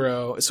costs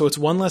 0. So it's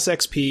 1 less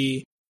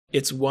XP,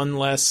 it's 1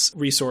 less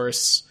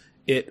resource,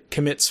 it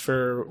commits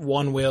for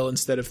 1 will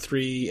instead of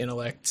 3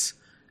 intellect,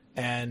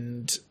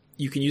 and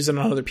you can use it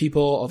on other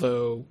people,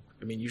 although,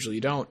 I mean, usually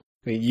you don't.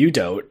 I mean, you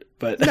don't,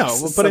 but no,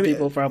 some but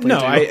people probably no.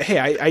 do.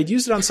 I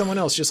used it on someone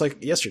else just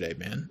like yesterday,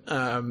 man.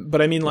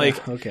 But I mean,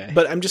 like, okay.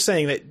 But I'm just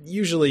saying that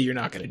usually you're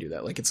not going to do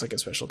that. Like, it's like a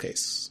special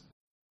case.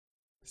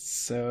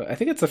 So I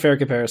think it's a fair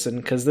comparison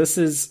because this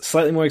is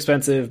slightly more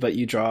expensive, but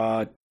you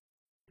draw,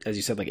 as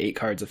you said, like 8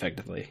 cards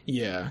effectively.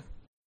 Yeah.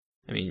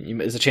 I mean,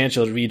 there's a chance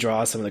you'll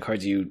redraw some of the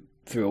cards you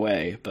threw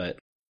away, but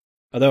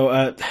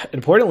although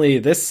importantly,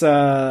 this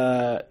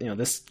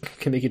this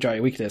can make you draw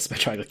your weakness by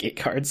drawing like 8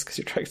 cards because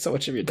you're drawing so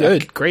much of your deck.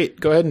 Good, great.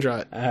 Go ahead and draw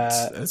it.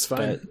 That's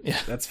fine. Yeah,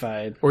 that's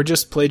fine. Or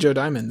just play Joe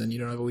Diamond, then you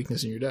don't have a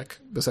weakness in your deck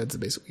besides the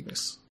basic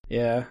weakness.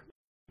 Yeah,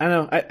 I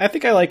don't know. I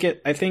think I like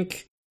it. I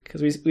think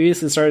because we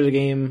recently started a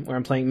game where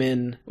I'm playing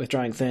Min with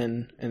drawing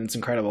thin, and it's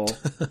incredible.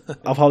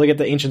 I'll probably get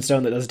the Ancient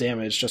Stone that does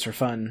damage just for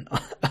fun,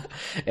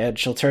 and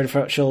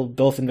she'll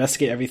both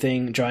investigate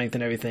everything, drawing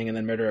thin everything, and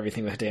then murder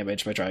everything with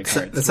damage by drawing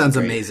cards. That sounds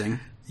amazing.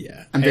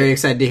 Yeah, I'm very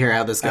excited to hear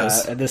how this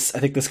goes. I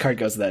think this card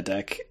goes to that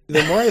deck.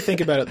 The more I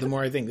think about it, the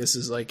more I think this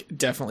is like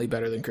definitely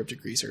better than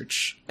Cryptic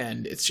Research,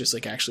 and it's just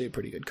like actually a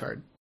pretty good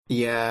card.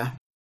 Yeah.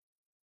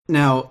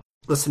 Now,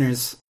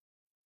 listeners,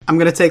 I'm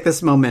going to take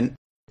this moment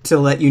to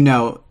let you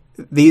know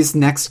these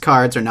next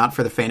cards are not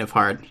for the faint of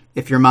heart.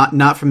 If you're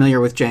not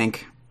familiar with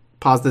Jank,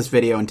 pause this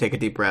video and take a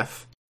deep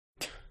breath.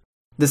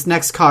 This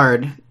next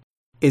card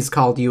is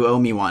called You Owe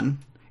Me One.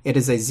 It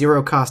is a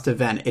 0-cost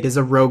event. It is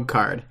a rogue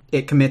card.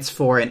 It commits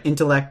for an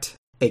intellect,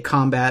 a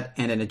combat,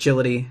 and an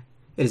agility.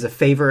 It is a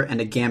favor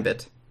and a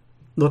gambit.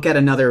 Look at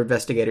another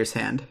investigator's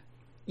hand.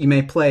 You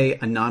may play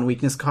a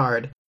non-weakness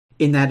card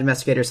in that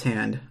investigator's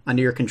hand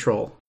under your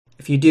control.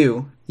 If you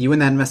do, you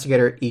and that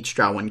investigator each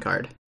draw 1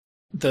 card.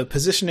 The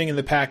positioning in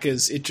the pack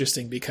is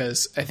interesting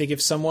because I think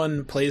if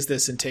someone plays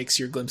this and takes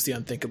your Glimpse the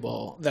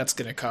Unthinkable, that's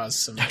going to cause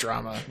some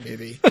drama,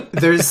 maybe.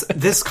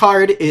 This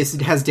card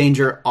has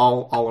danger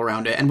all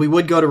around it, and we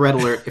would go to Red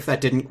Alert if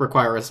that didn't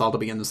require us all to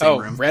be in the same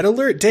room. Red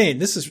Alert?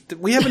 Dane,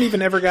 we haven't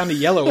even ever gotten to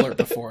Yellow Alert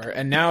before,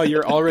 and now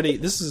you're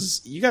already,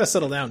 you gotta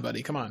settle down,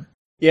 buddy, come on.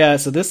 Yeah,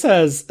 so this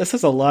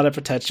has a lot of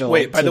potential.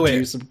 Wait, by the way,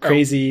 do some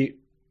crazy...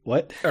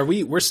 What?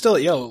 We're still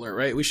at Yellow Alert,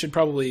 right? We should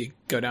probably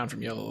go down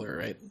from Yellow Alert,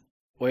 right?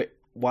 Wait,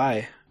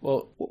 why?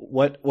 Well,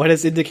 what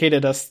has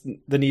indicated us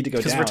the need to go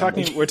down?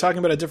 Because we're talking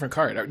about a different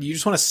card. You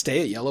just want to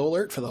stay at Yellow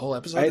Alert for the whole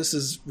episode? This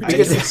is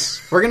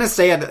ridiculous. We're gonna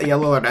stay at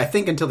Yellow Alert, I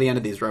think, until the end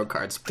of these road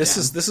cards. This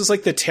is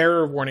like the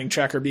terror warning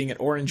tracker being at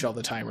Orange all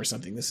the time or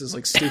something. This is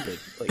like stupid.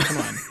 Like, come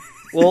on.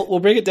 We'll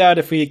break it down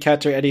if we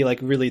capture any like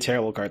really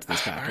terrible cards in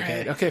this pack.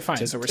 Okay, okay,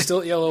 fine. So we're still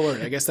at Yellow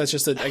Alert. I guess that's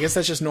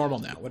just normal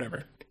now.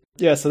 Whatever.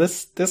 Yeah. So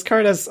this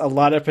card has a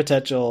lot of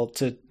potential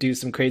to do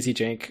some crazy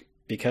jank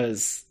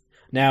because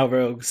now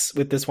rogues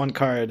with this one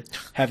card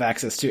have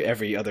access to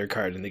every other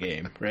card in the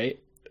game, right?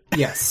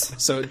 Yes.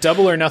 So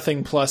double or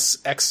nothing plus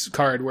X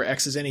card, where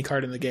X is any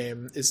card in the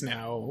game, is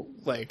now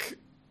like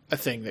a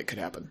thing that could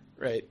happen,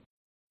 right?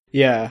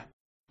 Yeah.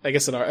 I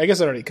guess it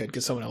already could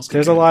because someone else could.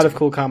 There's a lot of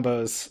cool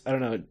combos. I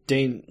don't know.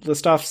 Dane,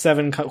 list off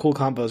 7 cool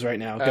combos right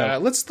now. Go.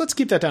 Let's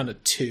keep that down to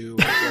 2.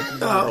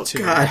 Oh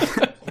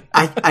god.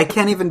 I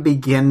can't even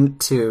begin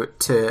to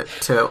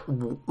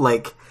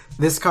like,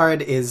 this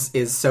card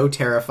is so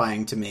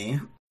terrifying to me.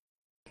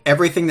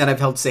 Everything that I've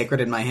held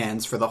sacred in my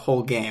hands for the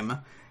whole game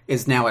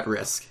is now at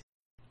risk.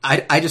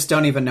 I just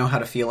don't even know how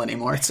to feel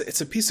anymore. It's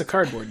a piece of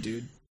cardboard,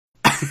 dude.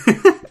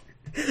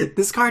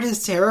 This card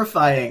is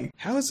terrifying.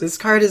 How is this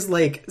card is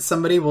like,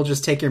 somebody will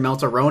just take your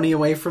Meltaroni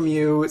away from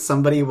you.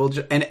 Somebody will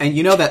and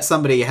you know that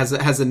somebody has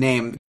a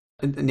name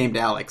named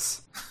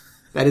Alex.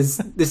 This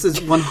is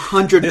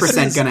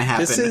 100% going to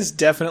happen. This is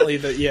definitely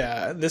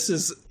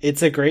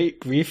it's a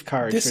great grief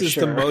card. This is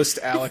sure. the most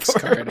Alex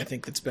card I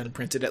think that's been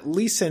printed, at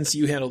least since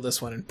you handled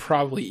this one, and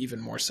probably even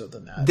more so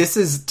than that. This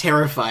is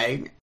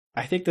terrifying.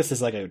 I think this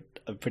is like a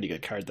pretty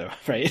good card though,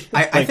 right?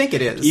 I think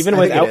it is.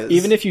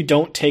 Even if you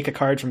don't take a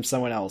card from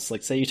someone else,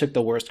 like say you took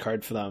the worst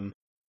card for them,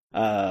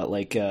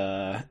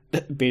 Beta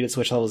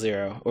Switch level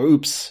 0 or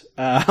oops,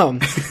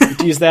 to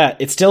use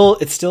that, it still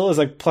is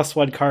like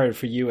 +1 card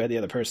for you and the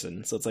other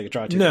person, so it's like a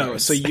draw 2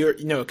 cards. So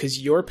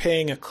because you're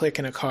paying a click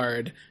and a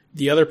card,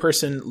 the other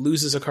person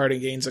loses a card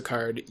and gains a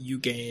card, you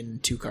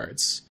gain 2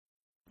 cards.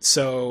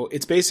 So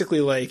it's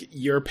basically like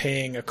you're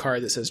paying a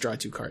card that says draw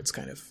 2 cards,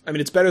 kind of. I mean,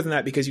 it's better than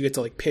that because you get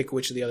to like pick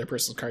which of the other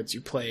person's cards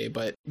you play,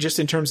 but just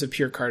in terms of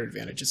pure card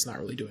advantage, it's not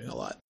really doing a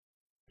lot.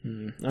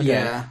 Okay.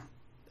 Yeah.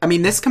 I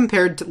mean,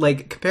 compare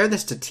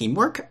this to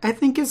Teamwork, I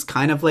think is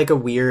kind of like a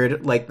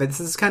weird, like,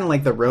 this is kind of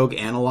like the rogue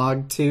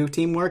analog to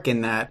Teamwork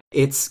in that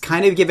it's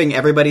kind of giving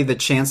everybody the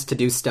chance to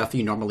do stuff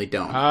you normally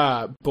don't.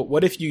 But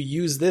what if you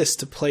use this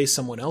to play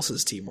someone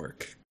else's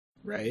Teamwork,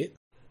 right?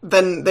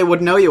 Then they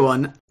wouldn't know you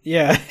won.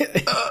 Yeah.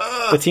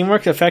 The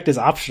Teamwork effect is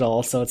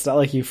optional, so it's not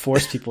like you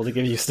force people to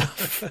give you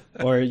stuff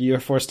or you're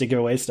forced to give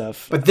away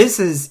stuff. But this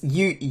is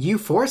you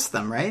force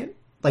them, right?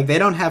 Like, they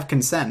don't have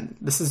consent.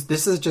 This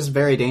is just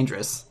very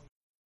dangerous.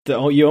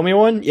 You owe me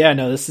one? Yeah,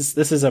 no, this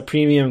is a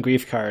premium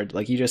grief card.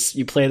 Like,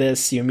 you play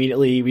this, you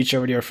immediately reach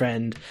over to your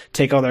friend,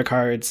 take all their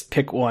cards,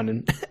 pick one,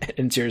 and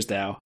it's yours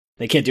now.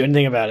 They can't do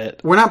anything about it.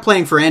 We're not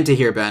playing for Anta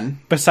here, Ben.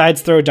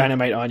 Besides throw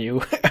dynamite on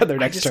you at their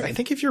next turn. I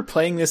think if you're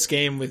playing this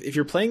game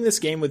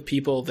with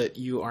people that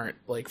you aren't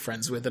like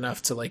friends with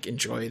enough to like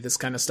enjoy this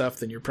kind of stuff,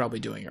 then you're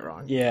probably doing it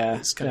wrong. Yeah.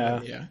 It's kind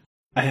of, yeah.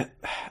 I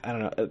don't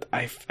know.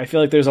 I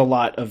feel like there's a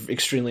lot of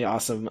extremely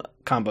awesome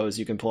combos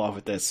you can pull off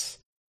with this.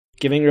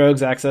 Giving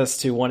rogues access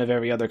to one of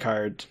every other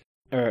card,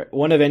 or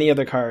one of any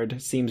other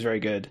card, seems very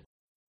good.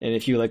 And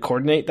if you like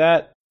coordinate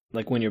that,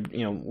 like when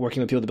you're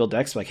working with people to build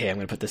decks, like, hey, I'm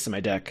going to put this in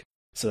my deck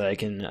so that I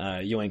can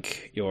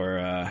yoink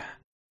your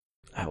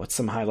what's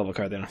some high level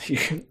card then?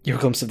 Your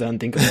Glimpse of the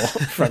Unthinkable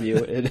from you.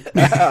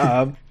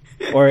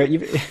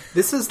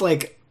 This is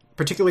like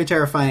particularly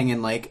terrifying,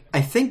 and like,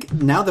 I think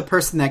now the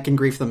person that can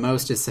grief the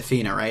most is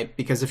Safina, right?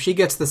 Because if she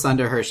gets this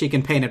under her, she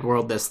can Painted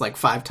World this like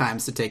 5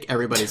 times to take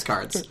everybody's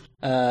cards.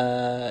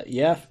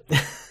 Yeah,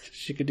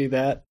 she could do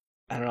that.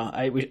 I don't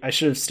know. I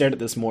should have stared at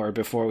this more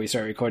before we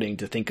started recording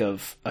to think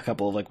of a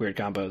couple of like weird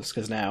combos,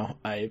 because now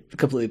I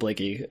completely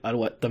blanky on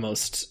what the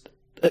most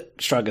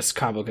strongest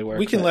combo could work.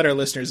 We can let our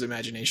listeners'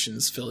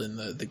 imaginations fill in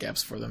the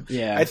gaps for them.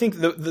 Yeah. I think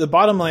the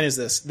bottom line is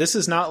this. This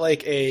is not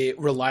like a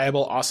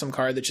reliable, awesome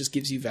card that just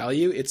gives you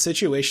value. It's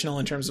situational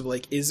in terms of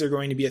like, is there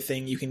going to be a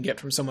thing you can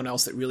get from someone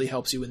else that really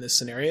helps you in this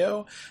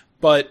scenario?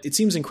 But it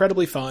seems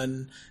incredibly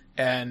fun,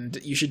 and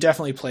you should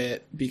definitely play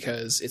it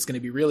because it's going to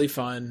be really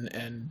fun,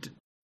 and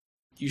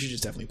you should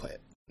just definitely play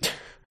it.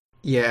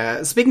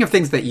 Yeah. Speaking of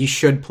things that you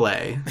should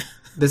play,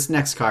 this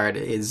next card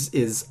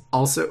is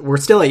also, we're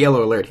still at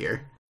Yellow Alert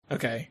here.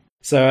 Okay.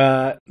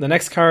 So the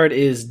next card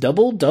is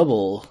Double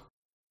Double,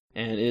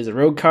 and it is a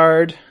rogue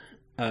card,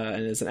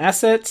 and it's an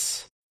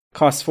asset.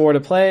 Costs 4 to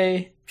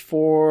play,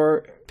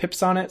 4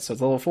 pips on it, so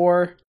it's level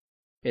 4.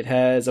 It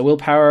has a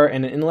willpower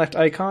and an intellect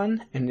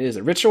icon, and it is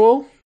a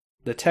ritual.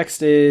 The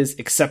text is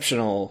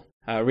exceptional.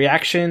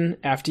 Reaction: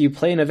 after you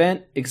play an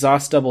event,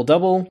 exhaust double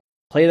double.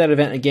 Play that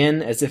event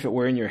again as if it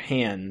were in your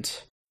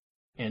hand.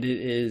 And it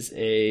is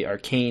a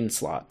arcane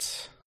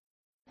slot.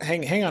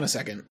 Hang on a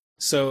second.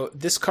 So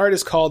this card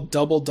is called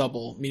Double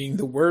Double, meaning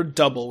the word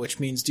double, which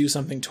means do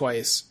something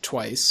twice.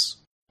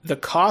 The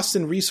cost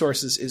in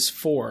resources is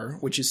 4,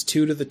 which is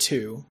 2 to the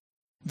 2.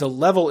 The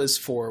level is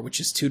 4, which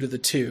is 2 to the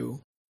 2.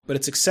 But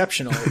it's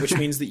exceptional, which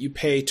means that you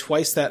pay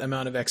twice that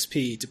amount of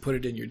XP to put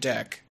it in your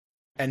deck.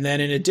 And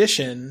then in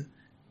addition,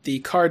 the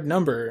card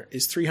number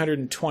is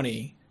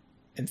 320,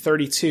 and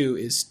 32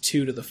 is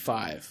 2 to the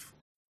 5.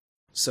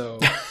 So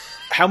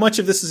how much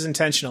of this is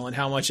intentional and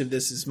how much of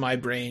this is my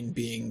brain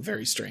being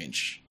very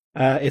strange?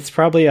 It's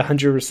probably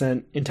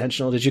 100%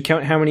 intentional. Did you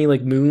count how many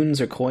like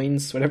moons or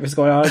coins, whatever's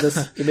going on in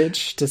this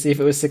image, to see if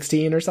it was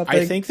 16 or something?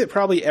 I think that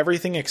probably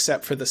everything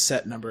except for the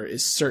set number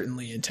is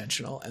certainly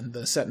intentional, and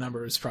the set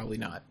number is probably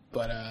not.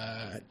 But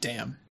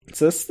damn.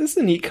 So this is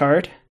a neat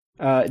card.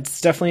 It's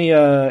definitely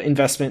an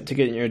investment to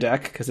get in your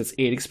deck because it's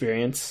 8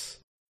 experience,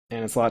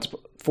 and it's a lot to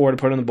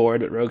put on the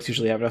board, but rogues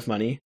usually have enough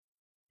money.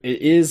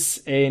 It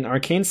is an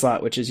arcane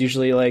slot, which is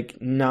usually like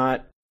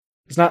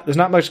there's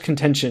not much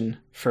contention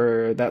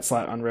for that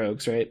slot on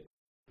rogues, right?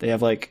 They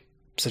have like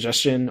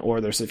suggestion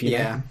or their Safina.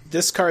 Yeah.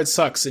 This card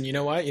sucks, and you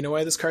know why? You know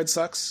why this card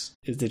sucks?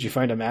 Did you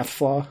find a math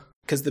flaw?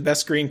 Because the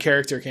best green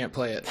character can't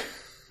play it.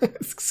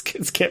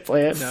 Skids can't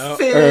play it. No.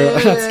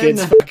 Or not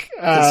Skids, fuck.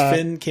 Because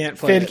Finn can't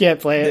play it. Finn can't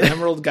play it. The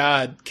Emerald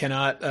God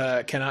cannot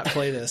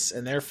play this,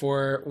 and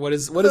therefore, what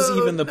is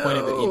even the point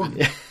of it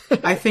even?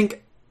 I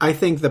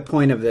think the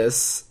point of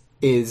this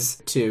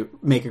is to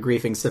make a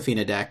griefing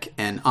Safina deck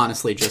and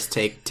honestly just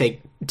take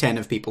 10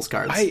 of people's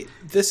cards.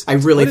 I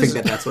really think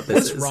that's what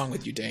this is. What's wrong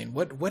with you, Dane?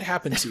 What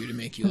happened to you to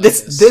make you like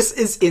this? This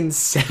is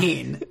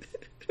insane.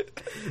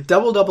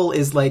 Double Double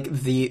is like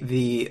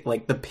the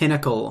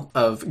pinnacle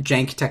of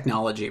jank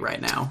technology right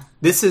now.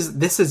 This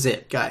is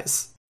it,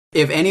 guys.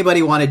 If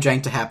anybody wanted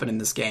jank to happen in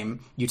this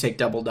game, you take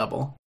Double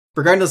Double.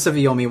 Regardless of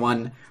Yomi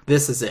 1,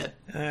 this is it.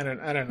 I don't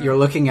know. You're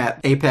looking at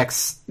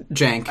Apex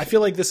jank. I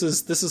feel like this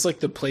is like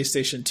the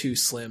PlayStation 2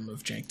 Slim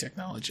of jank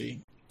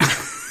technology.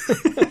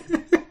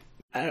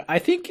 I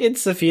think in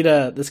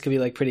Safina this could be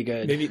like pretty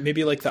good.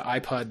 Maybe like the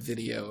iPod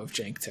video of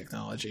jank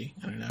technology.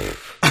 I don't know.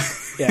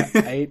 Yeah,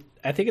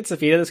 I think in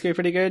Safina this could be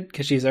pretty good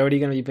because she's already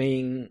going to be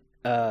being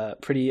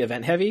pretty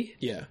event heavy.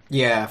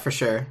 Yeah, for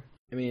sure.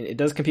 I mean, it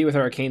does compete with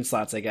her arcane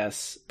slots, I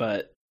guess,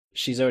 but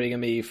she's already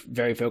going to be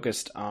very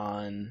focused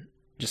on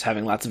just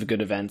having lots of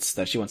good events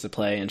that she wants to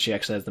play, and she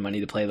actually has the money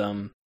to play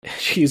them.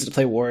 She used it to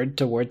play Ward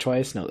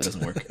twice. No, that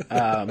doesn't work.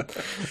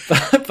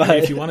 But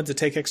if you wanted to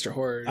take extra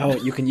Horde,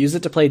 you can use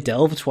it to play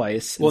Delve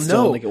twice. And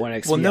still only get 1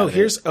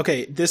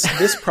 XP.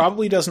 This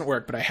probably doesn't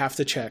work, but I have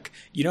to check.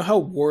 You know how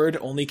Ward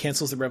only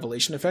cancels the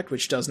Revelation effect,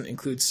 which doesn't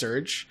include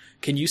Surge?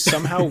 Can you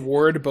somehow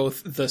ward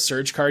both the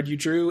Surge card you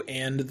drew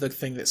and the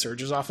thing that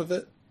surges off of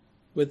it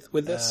with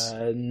this?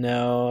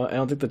 No, I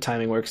don't think the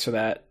timing works for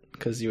that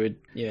because you'd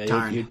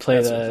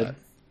play the.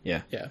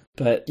 Yeah.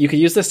 But you could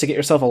use this to get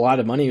yourself a lot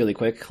of money really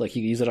quick. Like,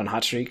 you could use it on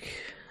Hot Streak.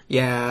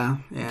 Yeah.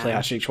 Play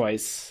Hot Streak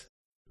twice.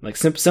 Like,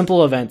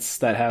 simple events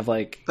that have,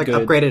 like good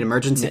upgraded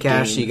emergency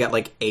cash, you get,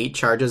 8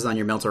 charges on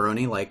your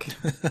Meltaroni,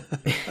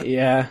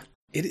 Yeah.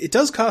 It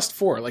does cost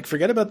 4. Like,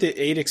 forget about the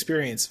 8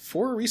 experience.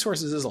 4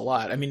 resources is a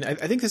lot. I mean, I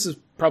think this is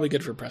probably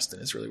good for Preston,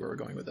 is really where we're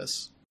going with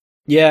this.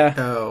 Yeah,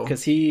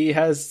 because he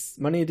has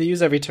money to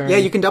use every turn. Yeah,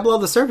 you can double all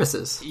the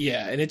services.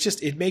 Yeah, and it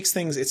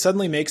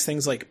suddenly makes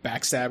things like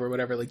backstab or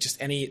whatever, like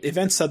just any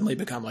events suddenly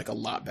become like a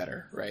lot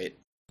better, right?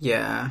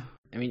 Yeah.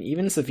 I mean,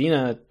 even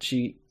Safina,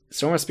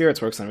 Storm of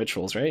Spirits works on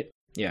rituals, right?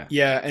 Yeah.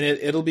 Yeah, and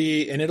it'll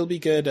be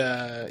good.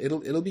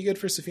 It'll be good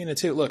for Safina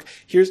too. Look,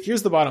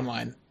 here's the bottom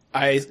line.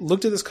 I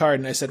looked at this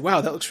card and I said,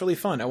 wow, that looks really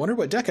fun. I wonder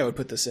what deck I would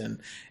put this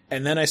in.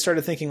 And then I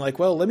started thinking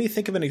let me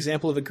think of an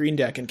example of a green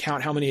deck and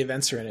count how many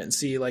events are in it and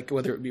see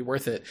whether it would be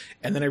worth it.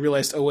 And then I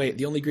realized, oh wait,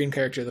 the only green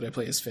character that I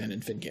play is Finn,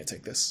 and Finn can't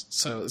take this.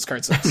 So this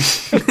card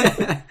sucks.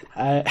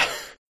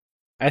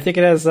 I think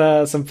it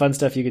has some fun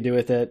stuff you could do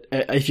with it.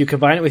 If you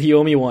combine it with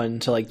Yomi 1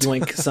 to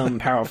doink some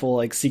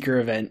powerful Seeker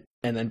event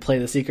and then play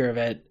the Seeker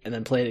event and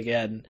then play it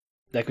again,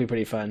 that could be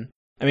pretty fun.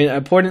 I mean,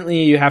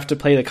 importantly, you have to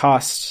play the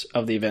cost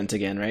of the event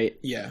again, right?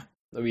 Yeah.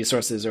 The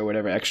resources or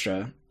whatever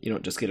extra. You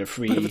don't just get a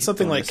free. But if it's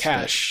something like bonus,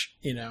 cash,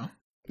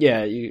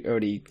 Yeah, you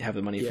already have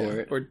the money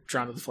for it. Or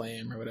Drawn to the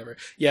Flame or whatever.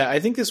 Yeah,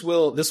 I think this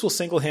will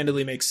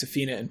single-handedly make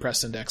Safina and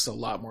Preston decks a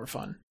lot more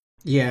fun.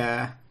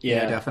 Yeah,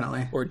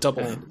 definitely. Or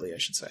double-handedly, I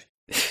should say.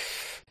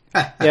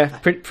 Yeah,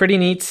 pretty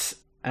neat.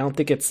 I don't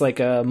think it's like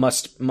a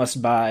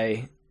must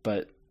buy,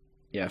 but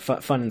yeah,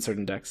 fun in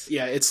certain decks.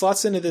 Yeah, it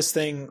slots into this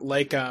thing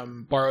like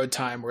Borrowed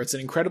Time, where it's an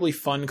incredibly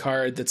fun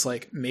card that's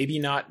maybe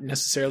not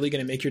necessarily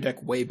going to make your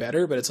deck way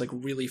better, but it's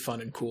really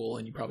fun and cool,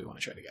 and you probably want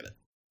to try to get it.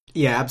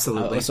 Yeah,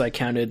 absolutely. So I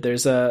counted.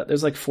 There's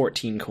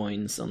 14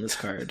 coins on this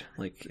card.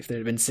 If there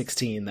had been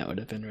 16, that would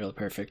have been real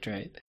perfect,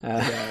 right?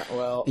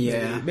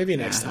 Maybe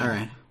next time. All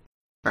right.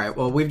 All right,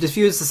 well, we've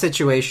diffused the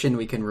situation.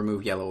 We can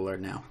remove Yellow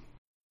Alert now.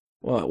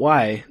 Well,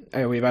 why?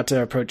 Are we about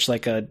to approach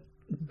like a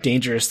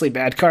dangerously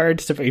bad card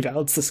to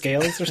rebalance the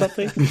scales or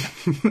something?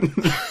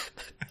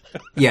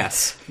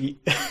 Yes.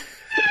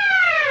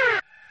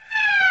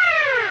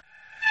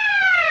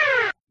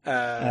 All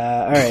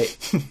right.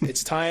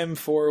 It's time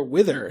for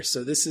Wither.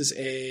 So this is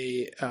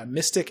a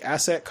Mystic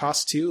asset,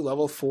 cost 2,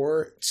 level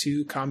 4,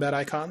 2 combat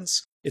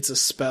icons. It's a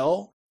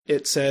spell.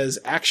 It says,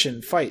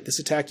 action, fight. This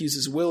attack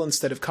uses will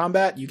instead of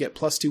combat. You get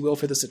 +2 will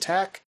for this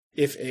attack.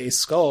 If a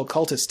skull,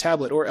 cultist,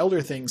 tablet, or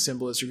elder thing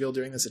symbol is revealed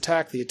during this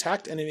attack, the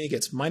attacked enemy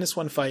gets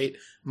 -1 fight,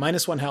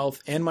 -1 health,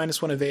 and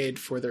 -1 evade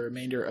for the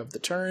remainder of the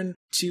turn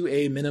to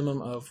a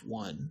minimum of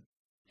 1.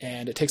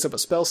 And it takes up a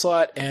spell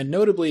slot, and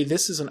notably,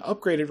 this is an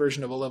upgraded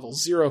version of a level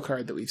 0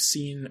 card that we've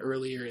seen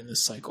earlier in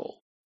this cycle.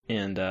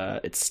 And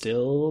it's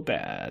still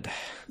bad.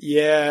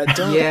 Yeah,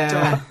 don't.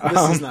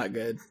 This is Um, not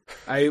good.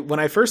 When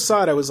I first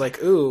saw it, I was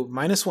like, ooh,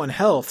 -1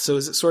 health. So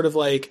is it sort of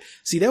like,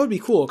 see, that would be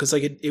cool, because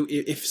like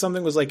if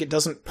something was like, it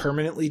doesn't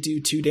permanently do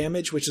 2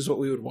 damage, which is what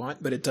we would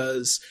want, but it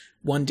does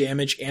 1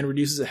 damage and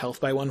reduces the health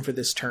by 1 for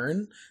this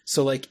turn.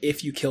 So like,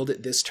 if you killed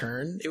it this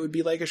turn, it would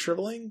be like a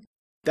shriveling.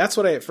 That's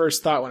what I at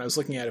first thought when I was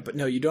looking at it, but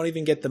no, you don't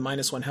even get the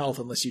 -1 health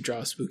unless you draw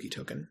a spooky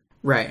token.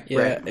 Right, Yeah,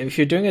 right. if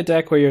you're doing a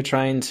deck where you're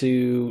trying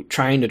to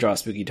draw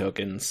spooky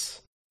tokens,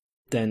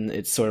 then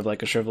it's sort of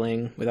like a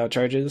shriveling without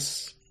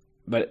charges.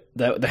 But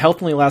the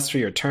health only lasts for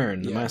your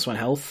turn, the Yeah. -1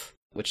 health,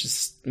 which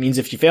means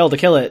if you fail to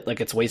kill it, like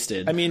it's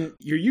wasted. I mean,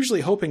 you're usually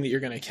hoping that you're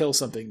going to kill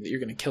something, that you're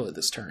going to kill it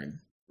this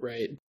turn,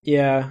 right?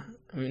 Yeah,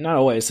 I mean, not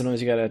always.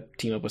 Sometimes you gotta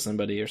team up with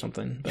somebody or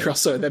something. But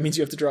That means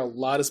you have to draw a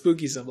lot of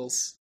spooky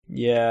symbols.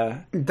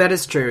 yeah, That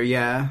is true,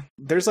 yeah.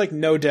 There's like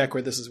no deck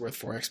where this is worth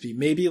 4 XP.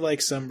 Maybe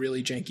like some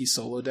really janky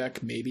solo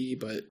deck, maybe,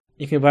 but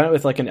you can combine it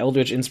with like an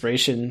Eldritch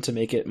Inspiration to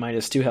make it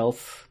 -2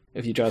 health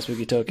if you draw a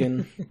spooky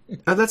token.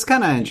 Oh, that's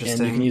kind of And you can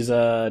interesting. use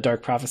a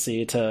Dark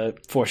Prophecy to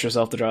force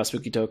yourself to draw a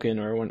spooky token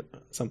or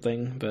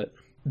something. But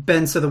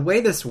Ben, so the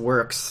way this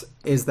works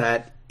is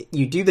that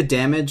you do the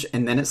damage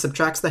and then it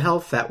subtracts the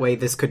health. That way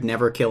this could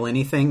never kill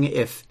anything.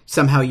 If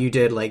somehow you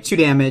did like 2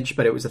 damage,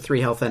 but it was a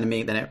 3 health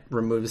enemy, then it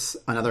removes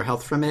another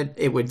health from it.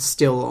 It would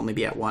still only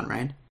be at 1,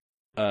 right?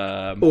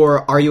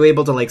 Or are you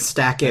able to like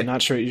stack I'm it?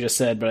 not sure what you just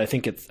said, but I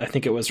think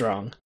it was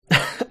wrong.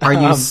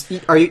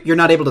 You're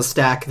not able to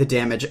stack the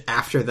damage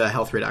after the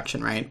health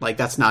reduction, right? Like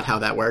that's not how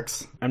that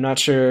works. I'm not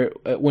sure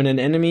when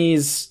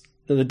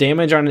the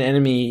damage on an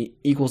enemy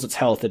equals its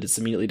health, it is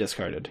immediately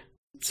discarded.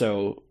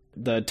 So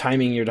the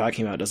timing you're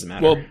talking about doesn't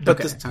matter. well, but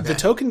Okay. the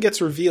token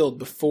gets revealed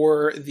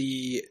before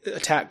the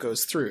attack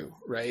goes through,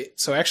 right?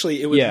 So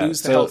actually, it would Yeah,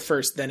 lose the so- health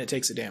first, then it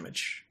takes a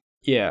damage.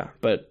 Yeah,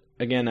 but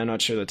again, I'm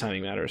not sure the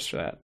timing matters for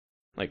that.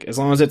 Like as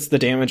long as it's the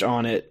damage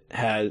on it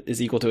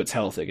is equal to its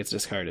health, it gets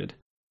discarded.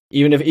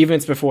 Even if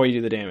it's before you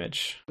do the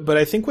damage. But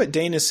I think what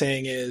Dane is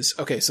saying is,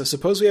 okay, so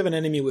suppose we have an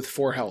enemy with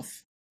 4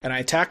 health, and I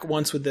attack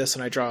once with this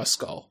and I draw a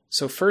skull.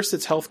 So first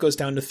its health goes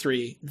down to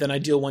 3, then I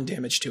deal 1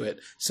 damage to it.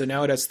 So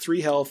now it has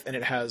 3 health and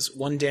it has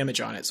 1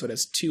 damage on it, so it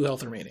has 2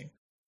 health remaining.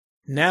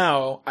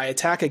 Now I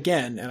attack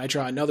again and I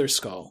draw another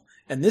skull.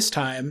 And this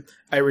time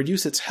I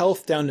reduce its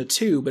health down to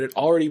 2, but it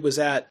already was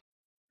at...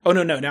 Oh,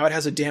 no, now it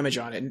has a damage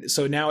on it.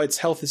 So now its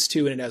health is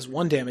 2 and it has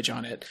 1 damage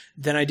on it.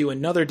 Then I do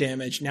another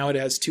damage. Now it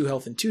has 2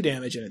 health and 2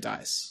 damage and it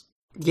dies.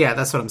 Yeah,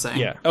 that's what I'm saying.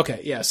 Yeah,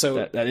 Okay, yeah,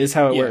 so... that is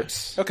how it yeah.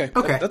 works. Okay,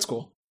 Okay. that's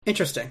cool.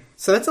 Interesting.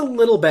 So that's a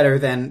little better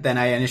than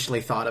I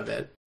initially thought of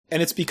it.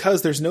 And it's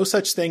because there's no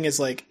such thing as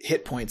like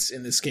hit points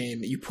in this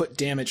game. You put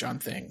damage on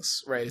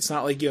things, right? It's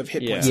not like you have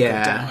hit points that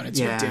Yeah. go down. It's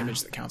your Yeah.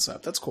 damage that counts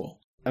up. That's cool.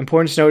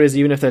 Important to note is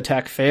even if the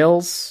attack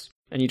fails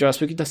and you draw a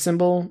spooky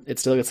symbol, it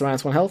still gets the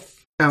 -1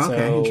 health. Oh,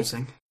 okay, So-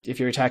 interesting. If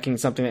you're attacking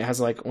something that has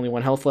like only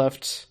 1 health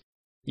left,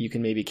 you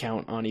can maybe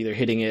count on either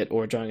hitting it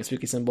or drawing a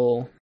spooky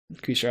symbol,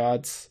 increase your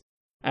odds.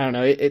 I don't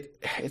know.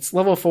 It's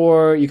level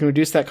 4. You can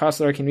reduce that cost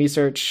with Arcane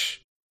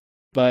Research,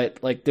 but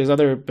like there's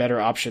other better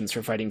options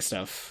for fighting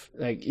stuff,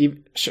 like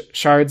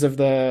shards of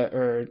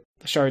the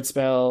shard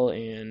spell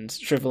and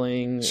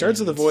shriveling. Shards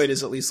of the and- Void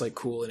is at least like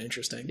cool and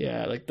interesting.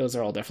 Yeah, like those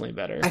are all definitely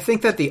better. I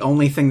think that the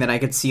only thing that I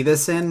could see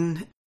this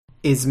in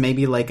is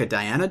maybe like a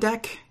Diana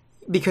deck.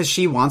 Because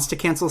she wants to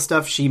cancel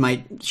stuff, she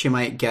might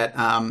get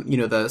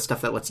the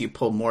stuff that lets you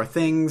pull more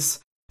things,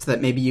 so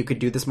that maybe you could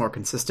do this more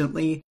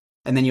consistently,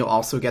 and then you'll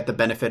also get the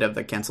benefit of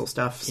the cancel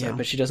stuff. So. Yeah,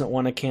 but she doesn't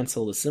want to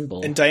cancel the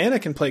symbol. And Diana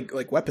can play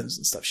like weapons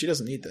and stuff. She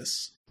doesn't need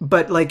this.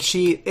 But like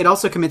it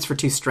also commits for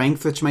 2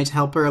 strength, which might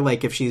help her.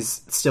 Like if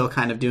she's still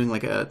kind of doing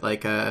like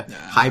a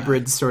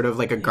hybrid sort of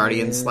like a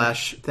guardian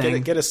slash thing.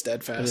 Get a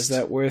steadfast. But is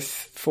that worth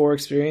 4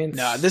 experience?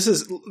 Nah, this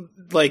is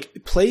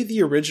like play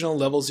the original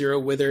level 0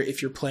 Wither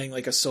if you're playing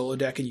like a solo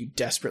deck and you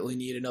desperately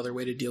need another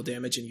way to deal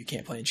damage and you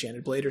can't play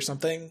Enchanted Blade or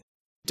something.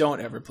 Don't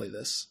ever play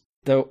this.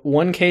 The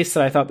one case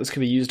that I thought this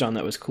could be used on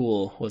that was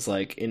cool was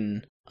like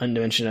in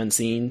Undimensioned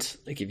Unseen,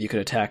 like if you could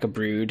attack a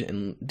brood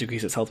and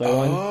decrease its health by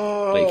 1.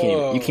 But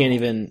you can't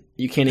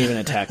even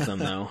attack them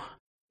though.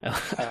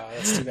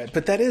 That's too bad.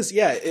 But that is,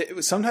 yeah,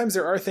 sometimes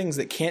there are things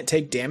that can't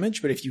take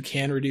damage, but if you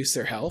can reduce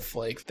their health,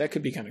 like, that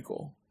could be kind of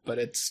cool. But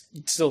it's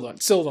still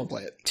don't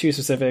play it. Too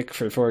specific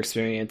for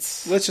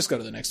experience. Let's just go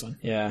to the next one.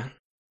 Yeah.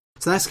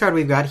 So the next card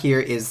we've got here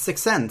is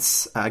Sixth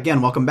Sense.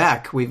 Again, welcome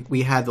back.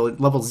 We had the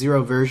level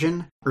 0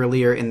 version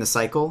earlier in the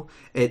cycle.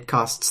 It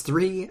costs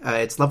 3.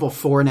 It's level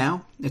 4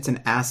 now. It's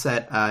an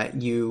asset.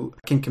 You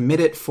can commit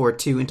it for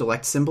 2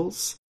 intellect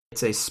symbols.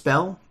 It's a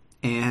spell.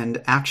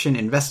 And action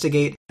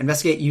investigate.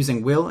 Investigate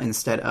using will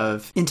instead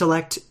of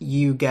intellect.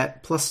 You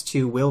get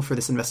 +2 will for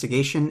this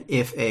investigation.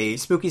 If a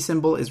spooky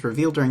symbol is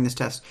revealed during this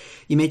test,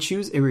 you may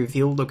choose a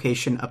revealed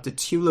location up to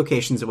 2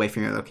 locations away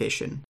from your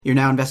location. You're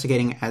now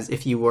investigating as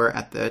if you were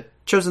at the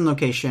chosen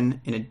location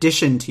in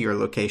addition to your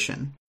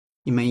location.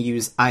 You may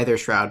use either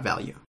shroud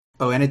value.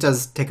 Oh, and it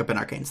does take up an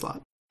arcane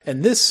slot.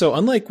 And this, so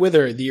unlike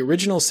Wither, the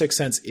original Sixth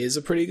Sense is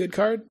a pretty good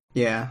card.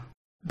 Yeah.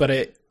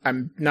 But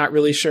I'm not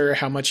really sure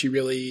how much you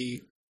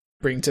really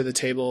bring to the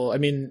table. I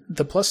mean,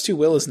 the +2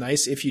 will is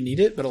nice if you need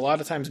it, but a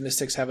lot of times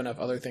mystics have enough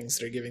other things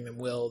that are giving them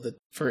will that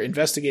for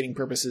investigating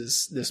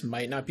purposes, this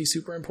might not be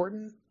super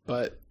important,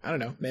 but I don't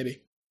know,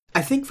 maybe.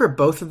 I think for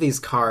both of these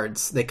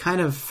cards, they kind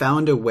of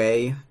found a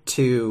way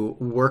to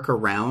work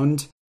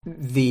around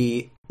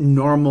the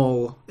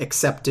normal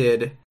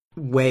accepted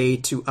way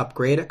to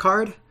upgrade a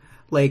card.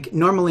 Like,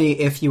 normally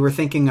if you were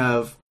thinking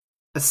of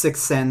a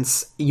Sixth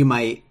Sense, you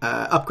might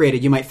upgrade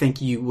it. You might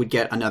think you would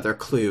get another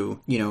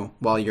clue,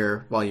 while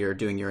you're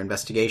doing your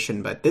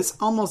investigation. But this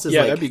almost is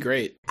that'd be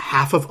great.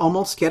 Half of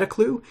almost get a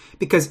clue,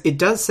 because it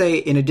does say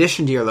in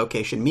addition to your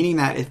location, meaning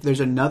that if there's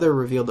another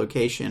revealed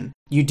location,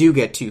 you do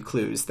get 2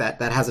 clues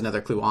that has another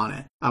clue on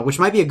it, which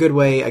might be a good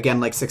way. Again,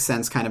 like Sixth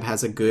Sense kind of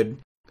has a good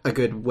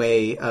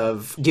way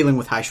of dealing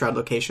with high shroud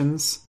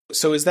locations.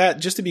 So is that,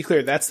 just to be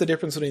clear, that's the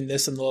difference between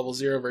this and the level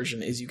 0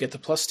 version, is you get the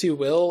 +2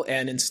 will,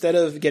 and instead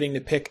of getting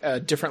to pick a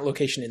different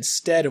location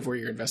instead of where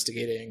you're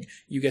investigating,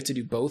 you get to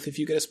do both if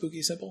you get a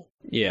spooky symbol?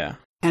 Yeah.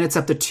 And it's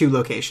up to 2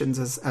 locations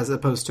as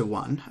opposed to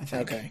 1, I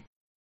think. Okay.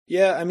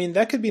 Yeah, I mean,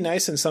 that could be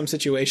nice in some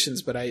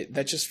situations, but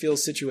that just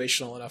feels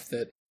situational enough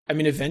that, I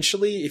mean,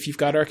 eventually, if you've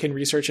got Arcane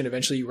Research and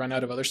eventually you run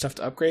out of other stuff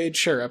to upgrade,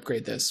 sure,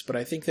 upgrade this. But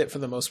I think that for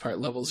the most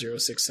part, level 0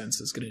 Sixth Sense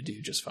is going to do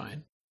just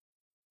fine.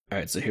 All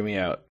right, so hear me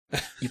out.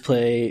 You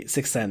play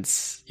Sixth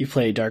Sense. You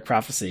play Dark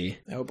Prophecy.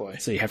 Oh boy!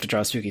 So you have to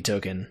draw a spooky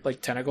token.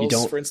 Like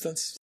tentacles, for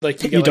instance.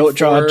 Like you don't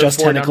draw just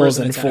tentacles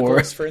and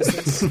 4, for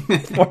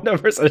instance. 4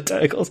 numbers and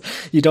tentacles.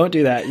 You don't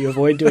do that. You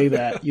avoid doing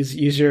that. Use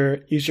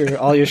your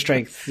all your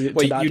strength.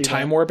 Wait, you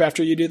time warp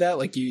after you do that?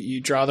 Like you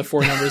draw the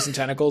 4 numbers and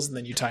tentacles and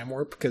then you time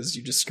warp because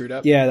you just screwed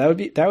up. Yeah,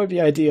 that would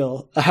be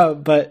ideal.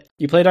 But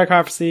you play Dark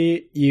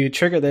Prophecy. You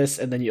trigger this,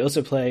 and then you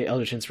also play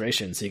Eldritch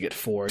Inspiration, so you get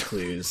 4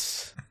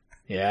 clues.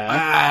 Yeah.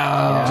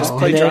 Wow. Yeah. Just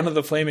play Drawn to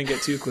the Flame and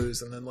get 2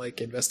 clues and then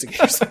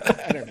investigate.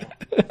 I don't know.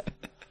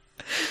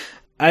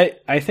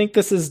 I think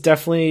this is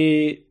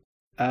definitely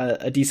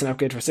a decent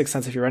upgrade for Sixth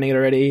Sense if you're running it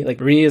already. Like,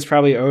 Marie is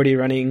probably already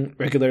running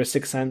regular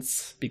Sixth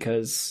Sense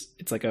because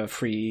it's like a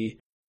free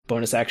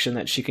bonus action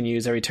that she can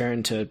use every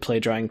turn to play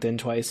Drawing Thin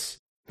twice.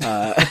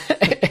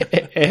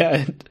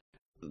 And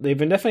they've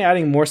been definitely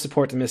adding more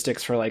support to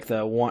Mystics for like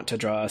the want to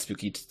draw a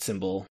spooky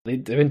symbol.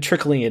 They've been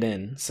trickling it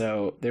in,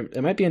 so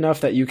it might be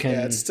enough that you can.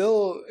 Yeah, it's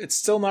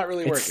still not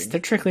really working. They're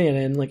trickling it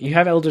in. Like, you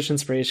have Eldritch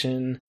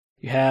Inspiration,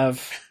 you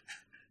have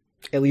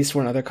at least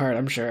one other card,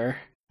 I'm sure.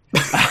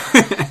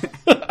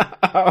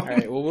 All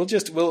right. Well,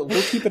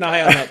 we'll keep an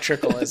eye on that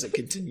trickle as it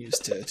continues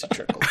to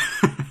trickle.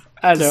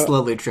 I don't know.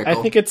 Slowly trickle.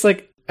 I think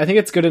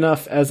it's good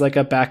enough as like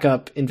a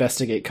backup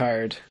investigate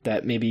card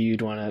that maybe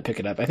you'd want to pick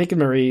it up. I think in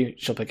Marie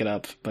she'll pick it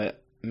up, but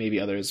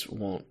maybe others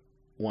won't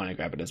want to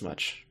grab it as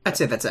much. I'd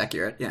say that's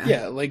accurate, yeah.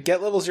 Yeah, like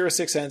get level 0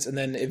 Sixth Sense, and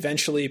then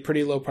eventually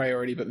pretty low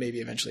priority, but maybe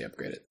eventually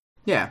upgrade it.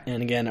 Yeah.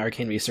 And again,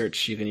 Arcane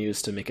Research you can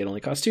use to make it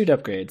only cost 2 to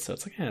upgrade, so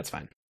it's like, that's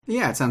fine.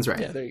 Yeah, it sounds right.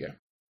 Yeah, there you go.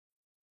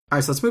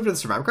 Alright, so let's move to the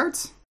Survivor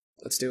cards.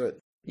 Let's do it.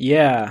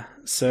 Yeah,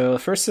 so the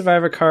first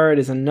Survivor card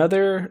is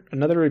another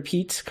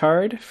repeat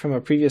card from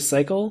a previous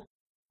cycle.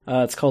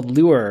 It's called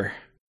Lure.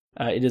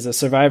 It is a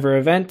Survivor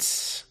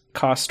event,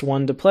 cost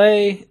 1 to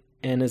play,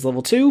 and is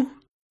level 2.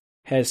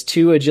 Has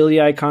 2 agility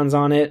icons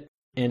on it,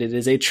 and it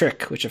is a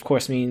trick, which of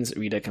course means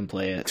Rita can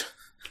play it.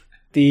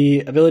 The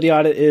ability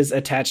audit is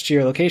attached to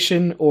your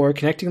location or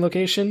connecting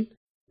location.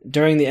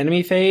 During the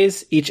enemy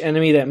phase, each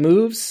enemy that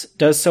moves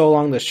does so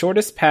along the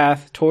shortest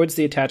path towards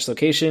the attached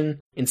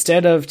location,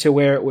 instead of to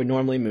where it would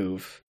normally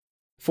move.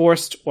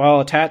 Forced while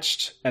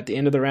attached at the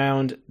end of the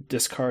round,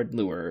 discard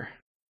Lure.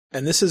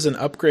 And this is an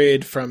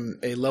upgrade from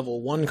a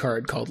level 1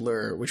 card called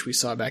Lure, which we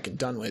saw back in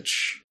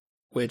Dunwich,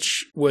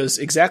 which was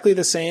exactly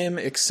the same,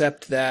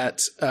 except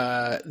that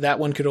that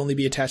one could only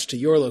be attached to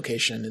your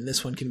location, and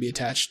this one can be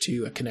attached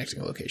to a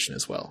connecting location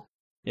as well.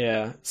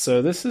 Yeah,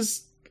 so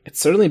it's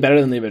certainly better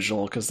than the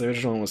original, because the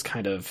original one was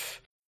kind of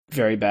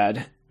very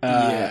bad.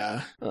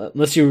 Yeah.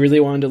 Unless you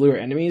really wanted to lure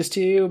enemies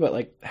to you, but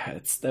like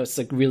that's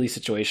like really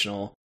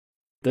situational.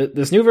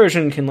 This new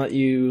version can let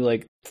you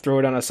like throw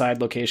it on a side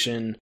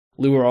location,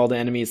 lure all the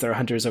enemies that are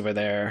hunters over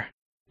there,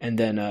 and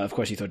then of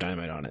course you throw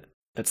dynamite on it.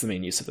 That's the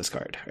main use of this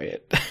card,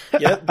 right?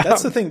 Yeah,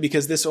 that's the thing,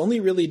 because this only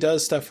really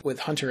does stuff with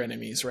hunter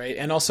enemies, right?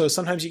 And also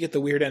sometimes you get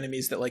the weird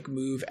enemies that like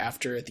move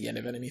after at the end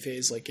of enemy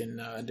phase, like in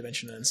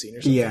Dimension Unseen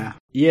or something. Yeah.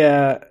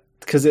 Yeah,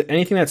 because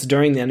anything that's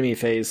during the enemy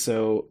phase,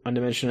 so on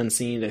Dimension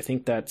Unseen, I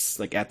think that's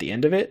like at the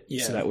end of it,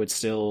 Yeah. so that would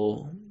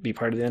still be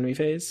part of the enemy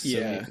phase. So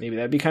Yeah. maybe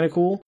that'd be kind of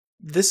cool.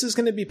 This is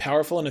going to be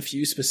powerful in a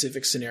few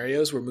specific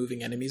scenarios where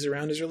moving enemies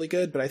around is really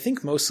good, but I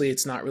think mostly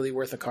it's not really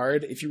worth a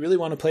card. If you really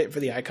want to play it for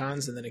the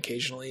icons and then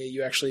occasionally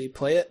you actually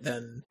play it,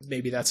 then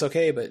maybe that's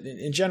okay. But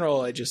in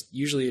general,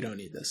 usually you don't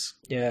need this.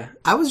 Yeah,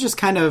 I was just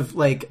kind of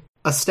like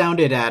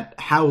astounded at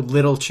how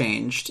little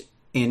changed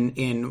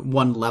in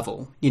one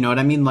level. You know what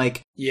I mean?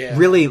 Like, Yeah.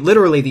 really,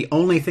 literally the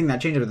only thing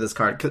that changed with this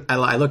card, 'cause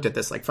I looked at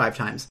this like 5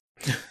 times,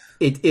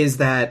 it is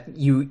that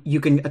you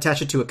can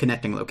attach it to a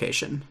connecting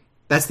location.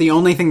 That's the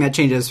only thing that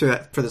changes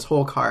for this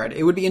whole card.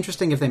 It would be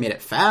interesting if they made it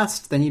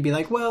fast. Then you'd be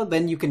like, well,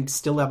 then you can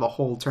still have a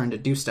whole turn to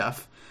do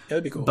stuff. That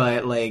would be cool.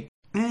 But like,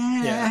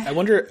 Yeah, I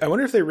wonder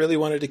if they really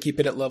wanted to keep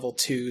it at level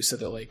 2 so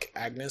that like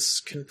Agnes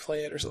can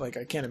play it or something. Like,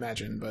 I can't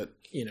imagine, but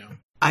you know.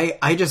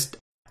 I just,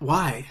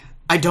 why?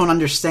 I don't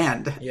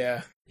understand.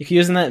 Yeah. you can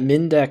use in that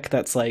min deck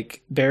that's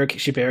like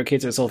she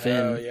barricades herself in,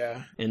 Oh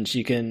yeah. and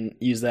she can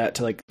use that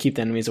to like keep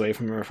the enemies away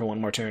from her for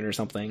one more turn or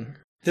something.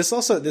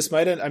 This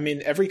might, I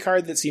mean, every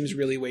card that seems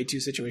really way too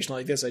situational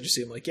like this, I just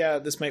seem like, yeah,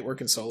 this might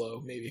work in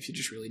solo. Maybe if you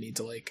just really need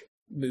to like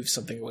move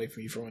something away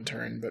from you for one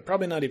turn, but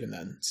probably not even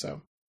then.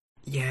 So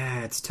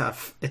Yeah, it's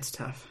tough. It's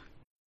tough.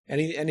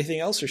 anything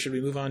else, or should we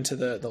move on to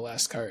the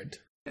last card?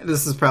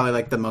 This is probably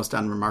like the most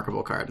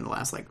unremarkable card in the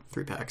last like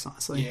 3 packs,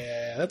 honestly.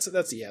 Yeah, let's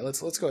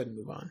go ahead and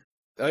move on.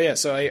 Oh yeah,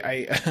 so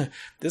I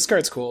this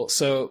card's cool.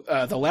 So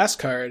the last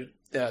card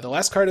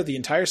of the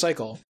entire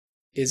cycle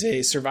is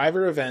a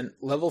Survivor event,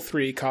 level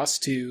 3,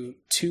 cost 2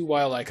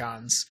 wild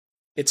icons.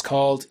 It's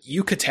called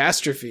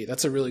Eucatastrophe.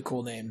 That's a really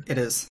cool name. It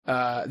is.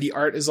 The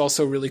art is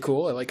also really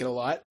cool. I like it a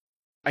lot.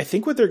 I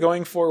think what they're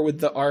going for with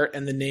the art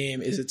and the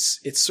name is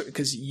it's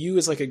because you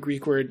is like a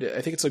Greek word.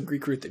 I think it's a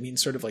Greek root that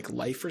means sort of like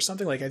life or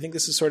something. Like, I think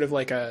this is sort of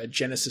like a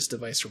Genesis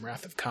device from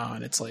Wrath of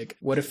Khan. It's like,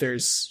 what if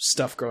there's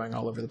stuff growing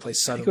all over the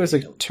place I suddenly?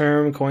 think it was a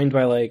term coined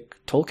by like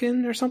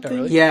Tolkien or something. Oh,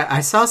 really? Yeah,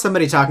 I saw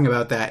somebody talking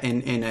about that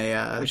in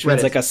a Which Reddit.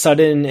 means like a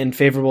sudden and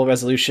favorable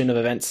resolution of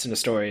events in a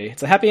story.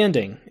 It's a happy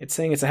ending. It's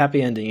saying it's a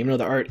happy ending, even though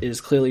the art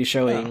is clearly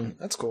showing. Oh,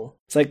 that's cool.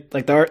 It's like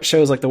the art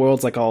shows like the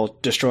world's like all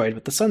destroyed,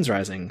 but the sun's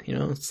rising. You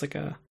know, it's like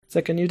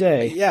a new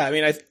day. Yeah, I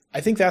mean,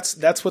 I think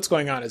that's what's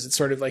going on. Is it's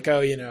sort of like,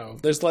 oh, you know,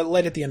 there's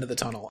light at the end of the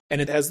tunnel,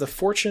 and it has the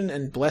fortune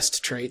and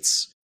blessed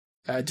traits.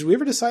 Did we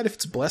ever decide if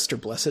it's blessed or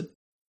blessed?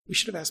 We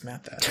should have asked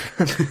Matt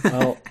that.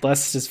 Well,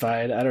 blessed is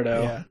fine. I don't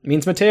know. Yeah. It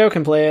means Mateo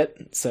can play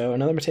it, so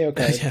another Mateo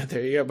card. Yeah,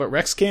 there you go. But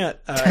Rex can't.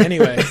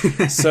 Anyway,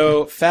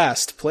 so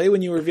fast. Play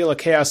when you reveal a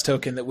chaos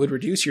token that would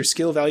reduce your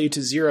skill value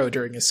to 0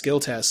 during a skill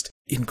test,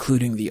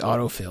 including the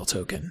autofail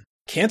token.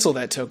 Cancel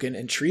that token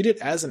and treat it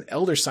as an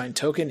Elder Sign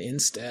token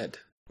instead.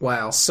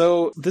 Wow.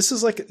 So this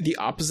is like the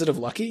opposite of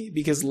Lucky,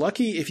 because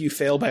Lucky, if you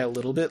fail by a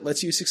little bit,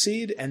 lets you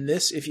succeed, and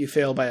this, if you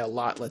fail by a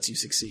lot, lets you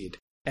succeed.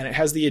 And it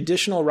has the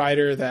additional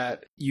rider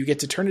that you get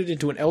to turn it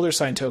into an Elder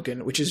Sign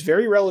token, which is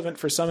very relevant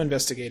for some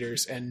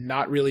investigators and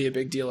not really a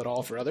big deal at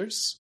all for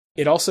others.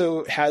 It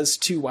also has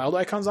 2 wild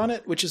icons on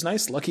it, which is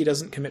nice. Lucky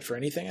doesn't commit for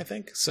anything, I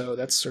think, so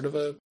that's sort of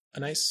a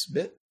nice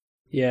bit.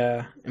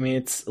 Yeah, I mean,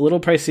 it's a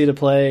little pricey to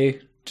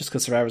play, just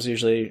because Survivor's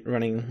usually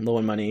running low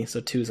on money,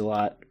 so 2 is a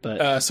lot.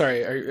 But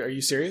Sorry, are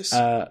you serious?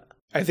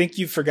 I think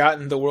you've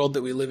forgotten the world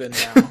that we live in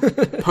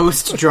now.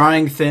 Post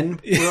drawing thin.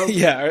 World?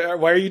 Yeah,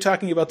 why are you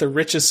talking about the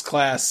richest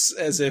class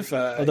as if...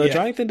 although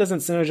drawing thin doesn't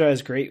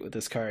synergize great with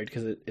this card,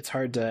 because it's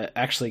hard to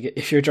actually get...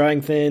 If you're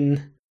drawing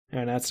thin... Oh,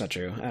 no, that's not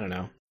true. I don't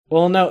know.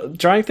 Well, no,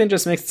 drawing thin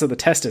just makes it so the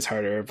test is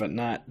harder, but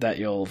not that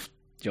you'll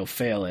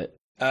fail it.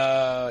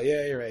 Yeah,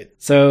 you're right.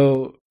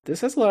 So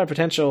this has a lot of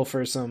potential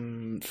for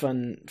some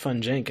fun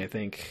jank, I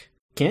think.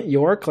 Can't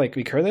York, like,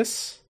 recur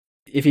this?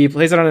 If he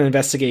plays it on an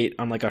Investigate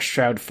on, like, a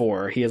Shroud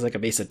 4, he has, like, a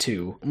base of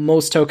 2.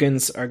 Most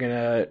tokens are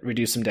gonna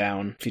reduce him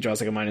down if he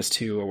draws, like, a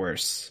 -2 or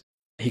worse.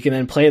 He can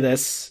then play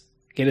this,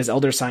 get his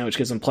Elder Sign, which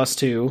gives him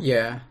 +2.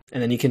 Yeah.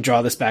 And then he can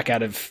draw this back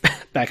out of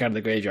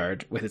the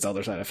graveyard with its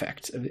Elder Sign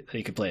effect. And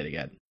he can play it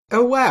again.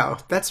 Oh, wow.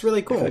 That's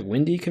really I feel cool. like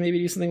Windy can maybe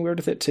do something weird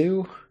with it,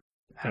 too.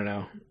 I don't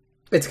know.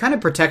 It's kind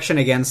of protection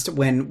against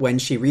when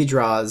she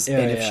redraws, Yeah,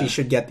 and if yeah. she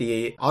should get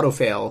the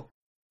autofail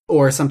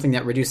or something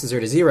that reduces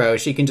her to 0,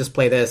 she can just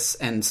play this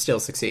and still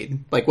succeed.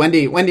 Like,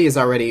 Wendy is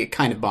already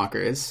kind of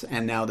bonkers,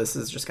 and now this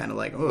is just kind of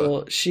like, ugh.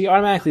 Well, she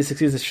automatically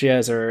succeeds if she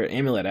has her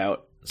amulet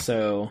out,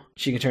 so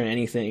she can turn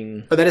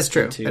anything Oh, that is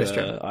true. into That is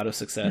true. auto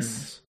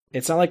success.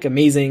 It's not like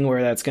amazing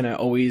where that's going to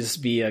always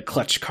be a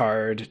clutch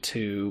card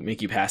to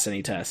make you pass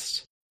any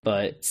test,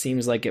 but it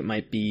seems like it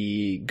might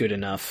be good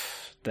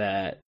enough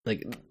that,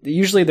 like,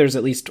 usually there's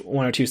at least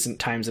 1 or 2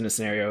 times in a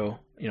scenario,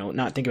 you know,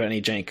 not think about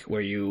any jank, where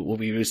you will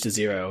be reduced to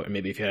 0, and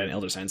maybe if you had an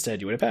Elder Sign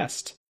instead, you would have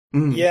passed.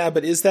 Mm. Yeah,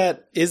 but is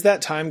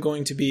that time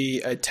going to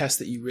be a test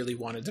that you really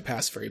wanted to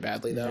pass very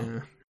badly,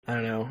 though? I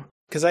don't know.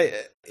 Because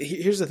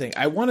here's the thing.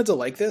 I wanted to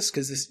like this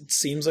because this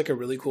seems like a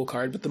really cool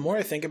card, but the more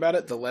I think about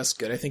it, the less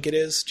good I think it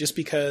is. Just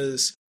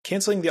because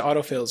canceling the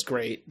autofill is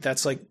great.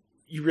 That's like,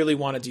 you really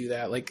want to do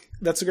that. Like,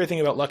 that's the great thing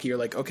about Lucky. You're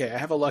like, okay, I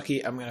have a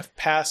Lucky. I'm going to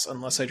pass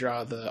unless I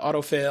draw the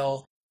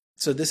autofail.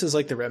 So this is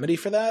like the remedy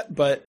for that,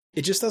 but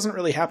it just doesn't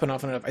really happen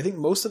often enough. I think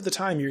most of the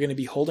time you're going to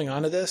be holding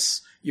on to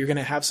this. You're going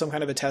to have some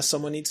kind of a test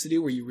someone needs to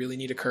do where you really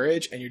need a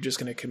courage, and you're just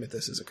going to commit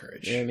this as a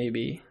courage. Yeah,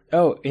 maybe.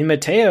 Oh, in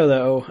Mateo,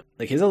 though,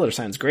 like his Elder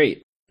Sign's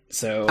great.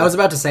 So I was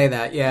about to say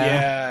that, yeah.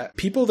 Yeah.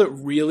 People that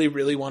really,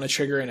 really want to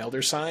trigger an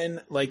Elder Sign,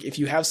 like if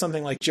you have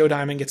something like Joe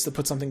Diamond gets to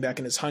put something back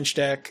in his Hunch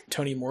deck,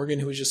 Tony Morgan,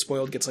 who was just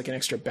spoiled, gets like an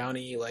extra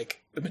bounty,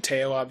 like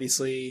Mateo,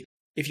 obviously.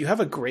 If you have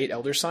a great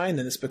Elder Sign,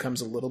 then this becomes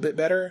a little bit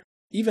better.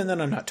 Even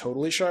then, I'm not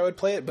totally sure I would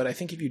play it, but I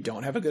think if you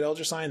don't have a good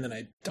Elder Sign, then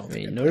I don't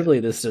think I'd notably,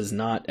 this does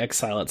not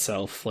exile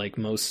itself like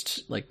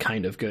most like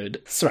kind of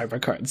good Survivor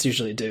cards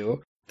usually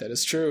do. That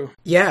is true.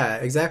 Yeah,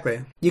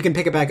 exactly. You can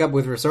pick it back up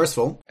with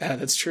Resourceful.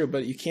 That's true,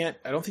 but you can't.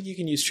 I don't think you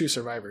can use True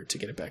Survivor to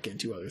get it back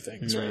into other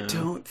things, No. right? I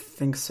don't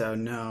think so,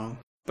 no.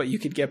 But you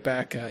could get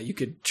back, you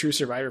could True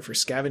Survivor for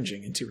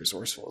scavenging into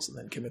Resourcefuls and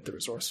then commit the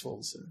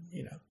Resourcefuls and,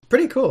 you know.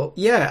 Pretty cool.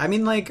 Yeah, I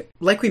mean, like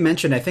we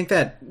mentioned, I think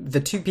that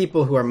the two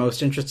people who are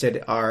most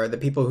interested are the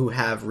people who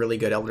have really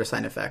good Elder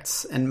Sign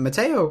effects. And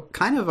Mateo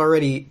kind of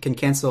already can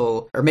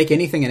cancel or make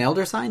anything an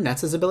Elder Sign.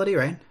 That's his ability,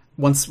 right?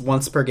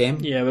 Once per game.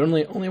 Yeah, but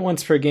only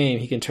once per game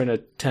he can turn a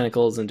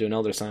Tentacles into an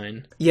Elder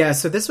Sign. Yeah,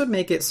 so this would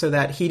make it so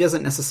that he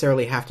doesn't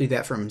necessarily have to do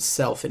that for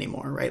himself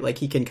anymore, right? Like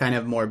he can kind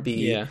of more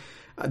be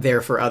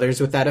there for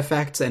others with that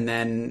effect, and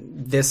then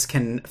this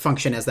can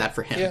function as that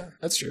for him. Yeah,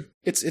 that's true.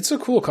 It's a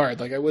cool card.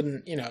 Like I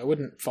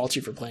wouldn't fault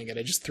you for playing it.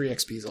 I just 3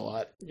 XP's a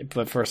lot.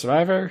 But for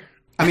Survivor,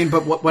 I mean,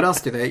 but what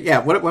else do they? Yeah,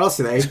 what else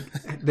do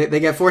they? They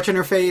get Fortune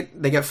or Fate,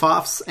 they get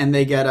Fofs, and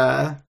they get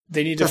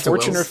They need to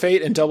Fortune or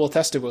Fate and double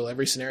Testawill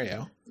every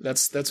scenario.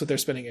 That's what they're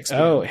spending XP.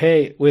 Oh,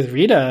 hey, with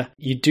Rita,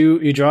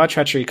 you draw a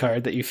Treachery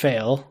card that you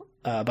fail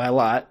by a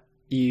lot.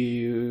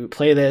 You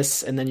play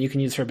this, and then you can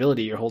use her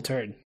ability your whole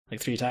turn, like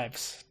 3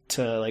 times.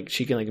 To like,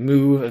 she can like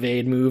move,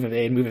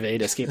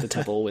 evade, escape the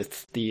temple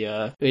with the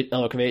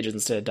Elric of Age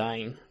instead of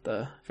dying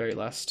the very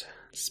last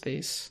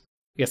space.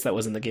 I guess that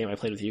wasn't the game I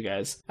played with you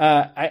guys.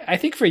 I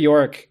think for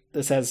York,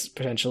 this has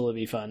potential to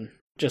be fun.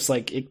 Just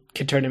like it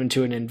could turn him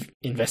into an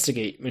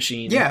investigate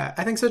machine. Yeah,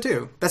 I think so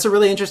too. That's a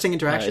really interesting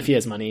interaction. If he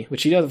has money,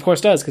 which he does, of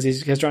course does, because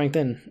he's drawing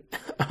thin.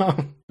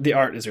 The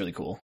art is really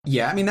cool.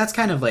 Yeah, I mean, that's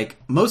kind of like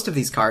most of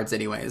these cards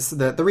anyways.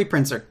 The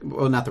reprints are,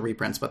 well, not the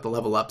reprints, but the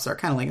level ups are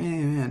kind of like,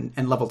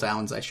 and level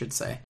downs, I should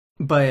say.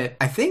 But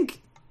I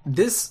think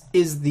this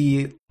is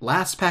the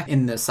last pack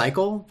in the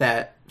cycle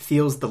that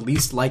feels the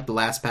least like the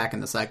last pack in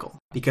the cycle.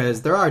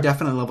 Because there are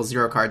definitely level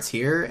 0 cards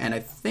here, and I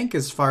think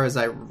as far as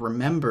I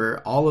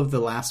remember, all of the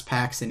last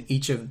packs in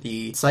each of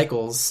the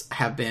cycles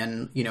have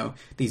been,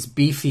 these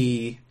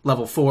beefy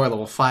level 4,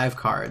 level 5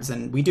 cards.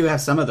 And we do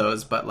have some of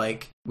those, but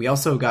like, we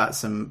also got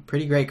some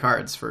pretty great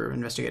cards for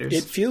investigators.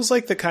 It feels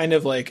like the kind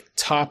of like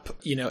top,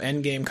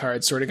 end game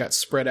cards sort of got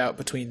spread out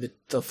between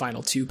the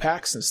final 2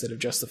 packs instead of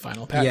just the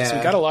final pack. Yeah. So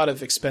we got a lot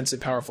of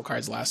expensive, powerful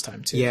cards last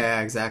time too.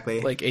 Yeah,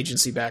 exactly. Like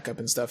agency backup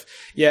and stuff.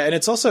 Yeah, and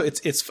it's also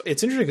it's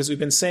interesting because we've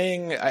been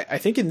saying I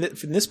think in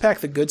this pack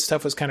the good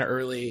stuff was kind of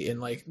early in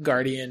like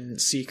Guardian,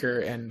 Seeker,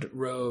 and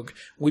Rogue.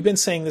 We've been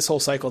saying this whole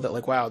cycle that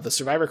like, wow, the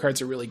Survivor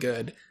cards are really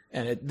good,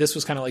 and this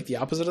was kind of like the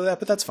opposite of that,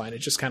 but that's fine.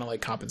 It just kind of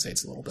like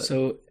compensates a little bit.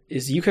 So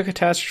is Yuka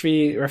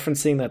Catastrophe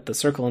referencing that the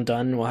Circle and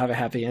Done will have a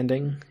happy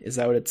ending? Is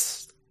that what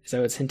it's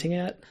hinting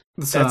at?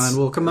 The sun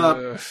will come up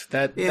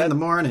in the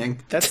morning.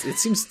 It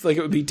seems like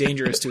it would be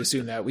dangerous to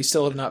assume that. We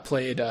still have not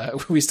played.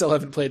 We still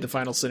haven't played the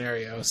final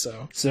scenario.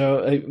 So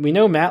we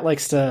know Matt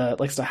likes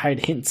to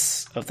hide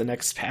hints of the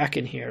next pack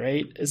in here,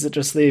 right? Is it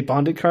just the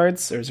bonded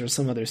cards, or is there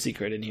some other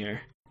secret in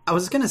here? I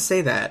was going to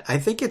say that. I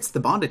think it's the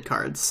bonded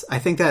cards. I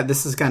think that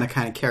this is going to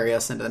kind of carry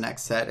us into the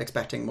next set,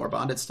 expecting more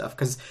bonded stuff.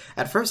 Because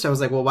at first I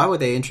was like, well, why would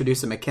they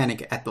introduce a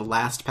mechanic at the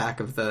last pack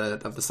of the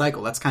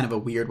cycle? That's kind of a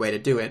weird way to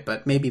do it,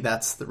 but maybe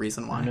that's the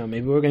reason why. I don't know,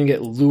 maybe we're going to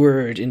get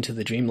lured into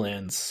the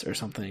Dreamlands or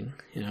something.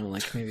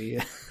 Like maybe...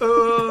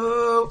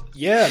 Oh!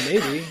 Yeah,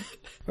 maybe.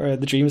 Or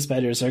the Dream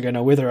Spiders are going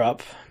to wither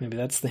up. Maybe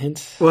that's the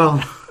hint.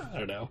 Well... I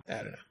don't know.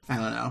 I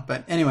don't know.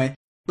 But anyway,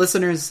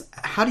 listeners,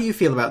 how do you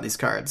feel about these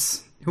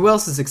cards? Who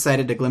else is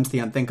excited to glimpse the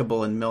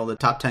unthinkable and mill the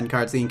top 10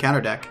 cards of the encounter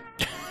deck?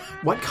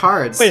 What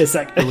cards Wait a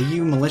second. will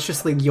you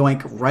maliciously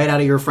yoink right out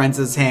of your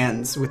friends'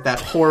 hands with that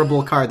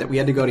horrible card that we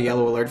had to go to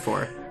Yellow Alert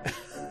for?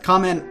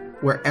 Comment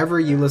wherever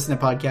you listen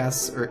to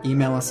podcasts or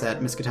email us at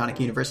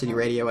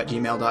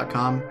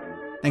miskatonicuniversityradio@gmail.com.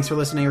 Thanks for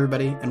listening,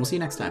 everybody, and we'll see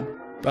you next time.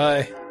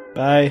 Bye.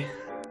 Bye.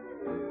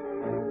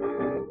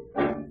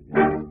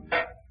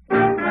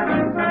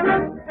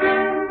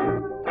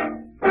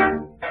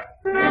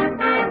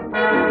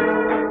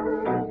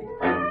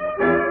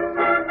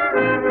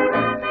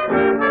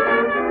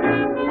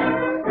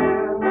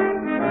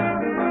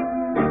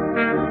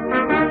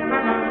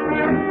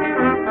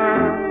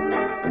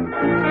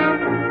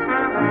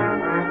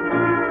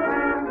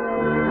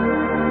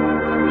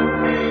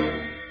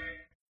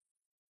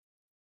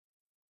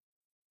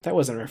 That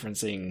wasn't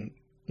referencing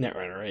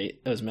Netrunner,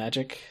 right? That was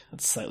Magic.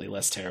 That's slightly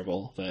less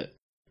terrible, but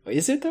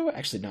is it though?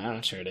 Actually, no, I'm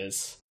not sure it is.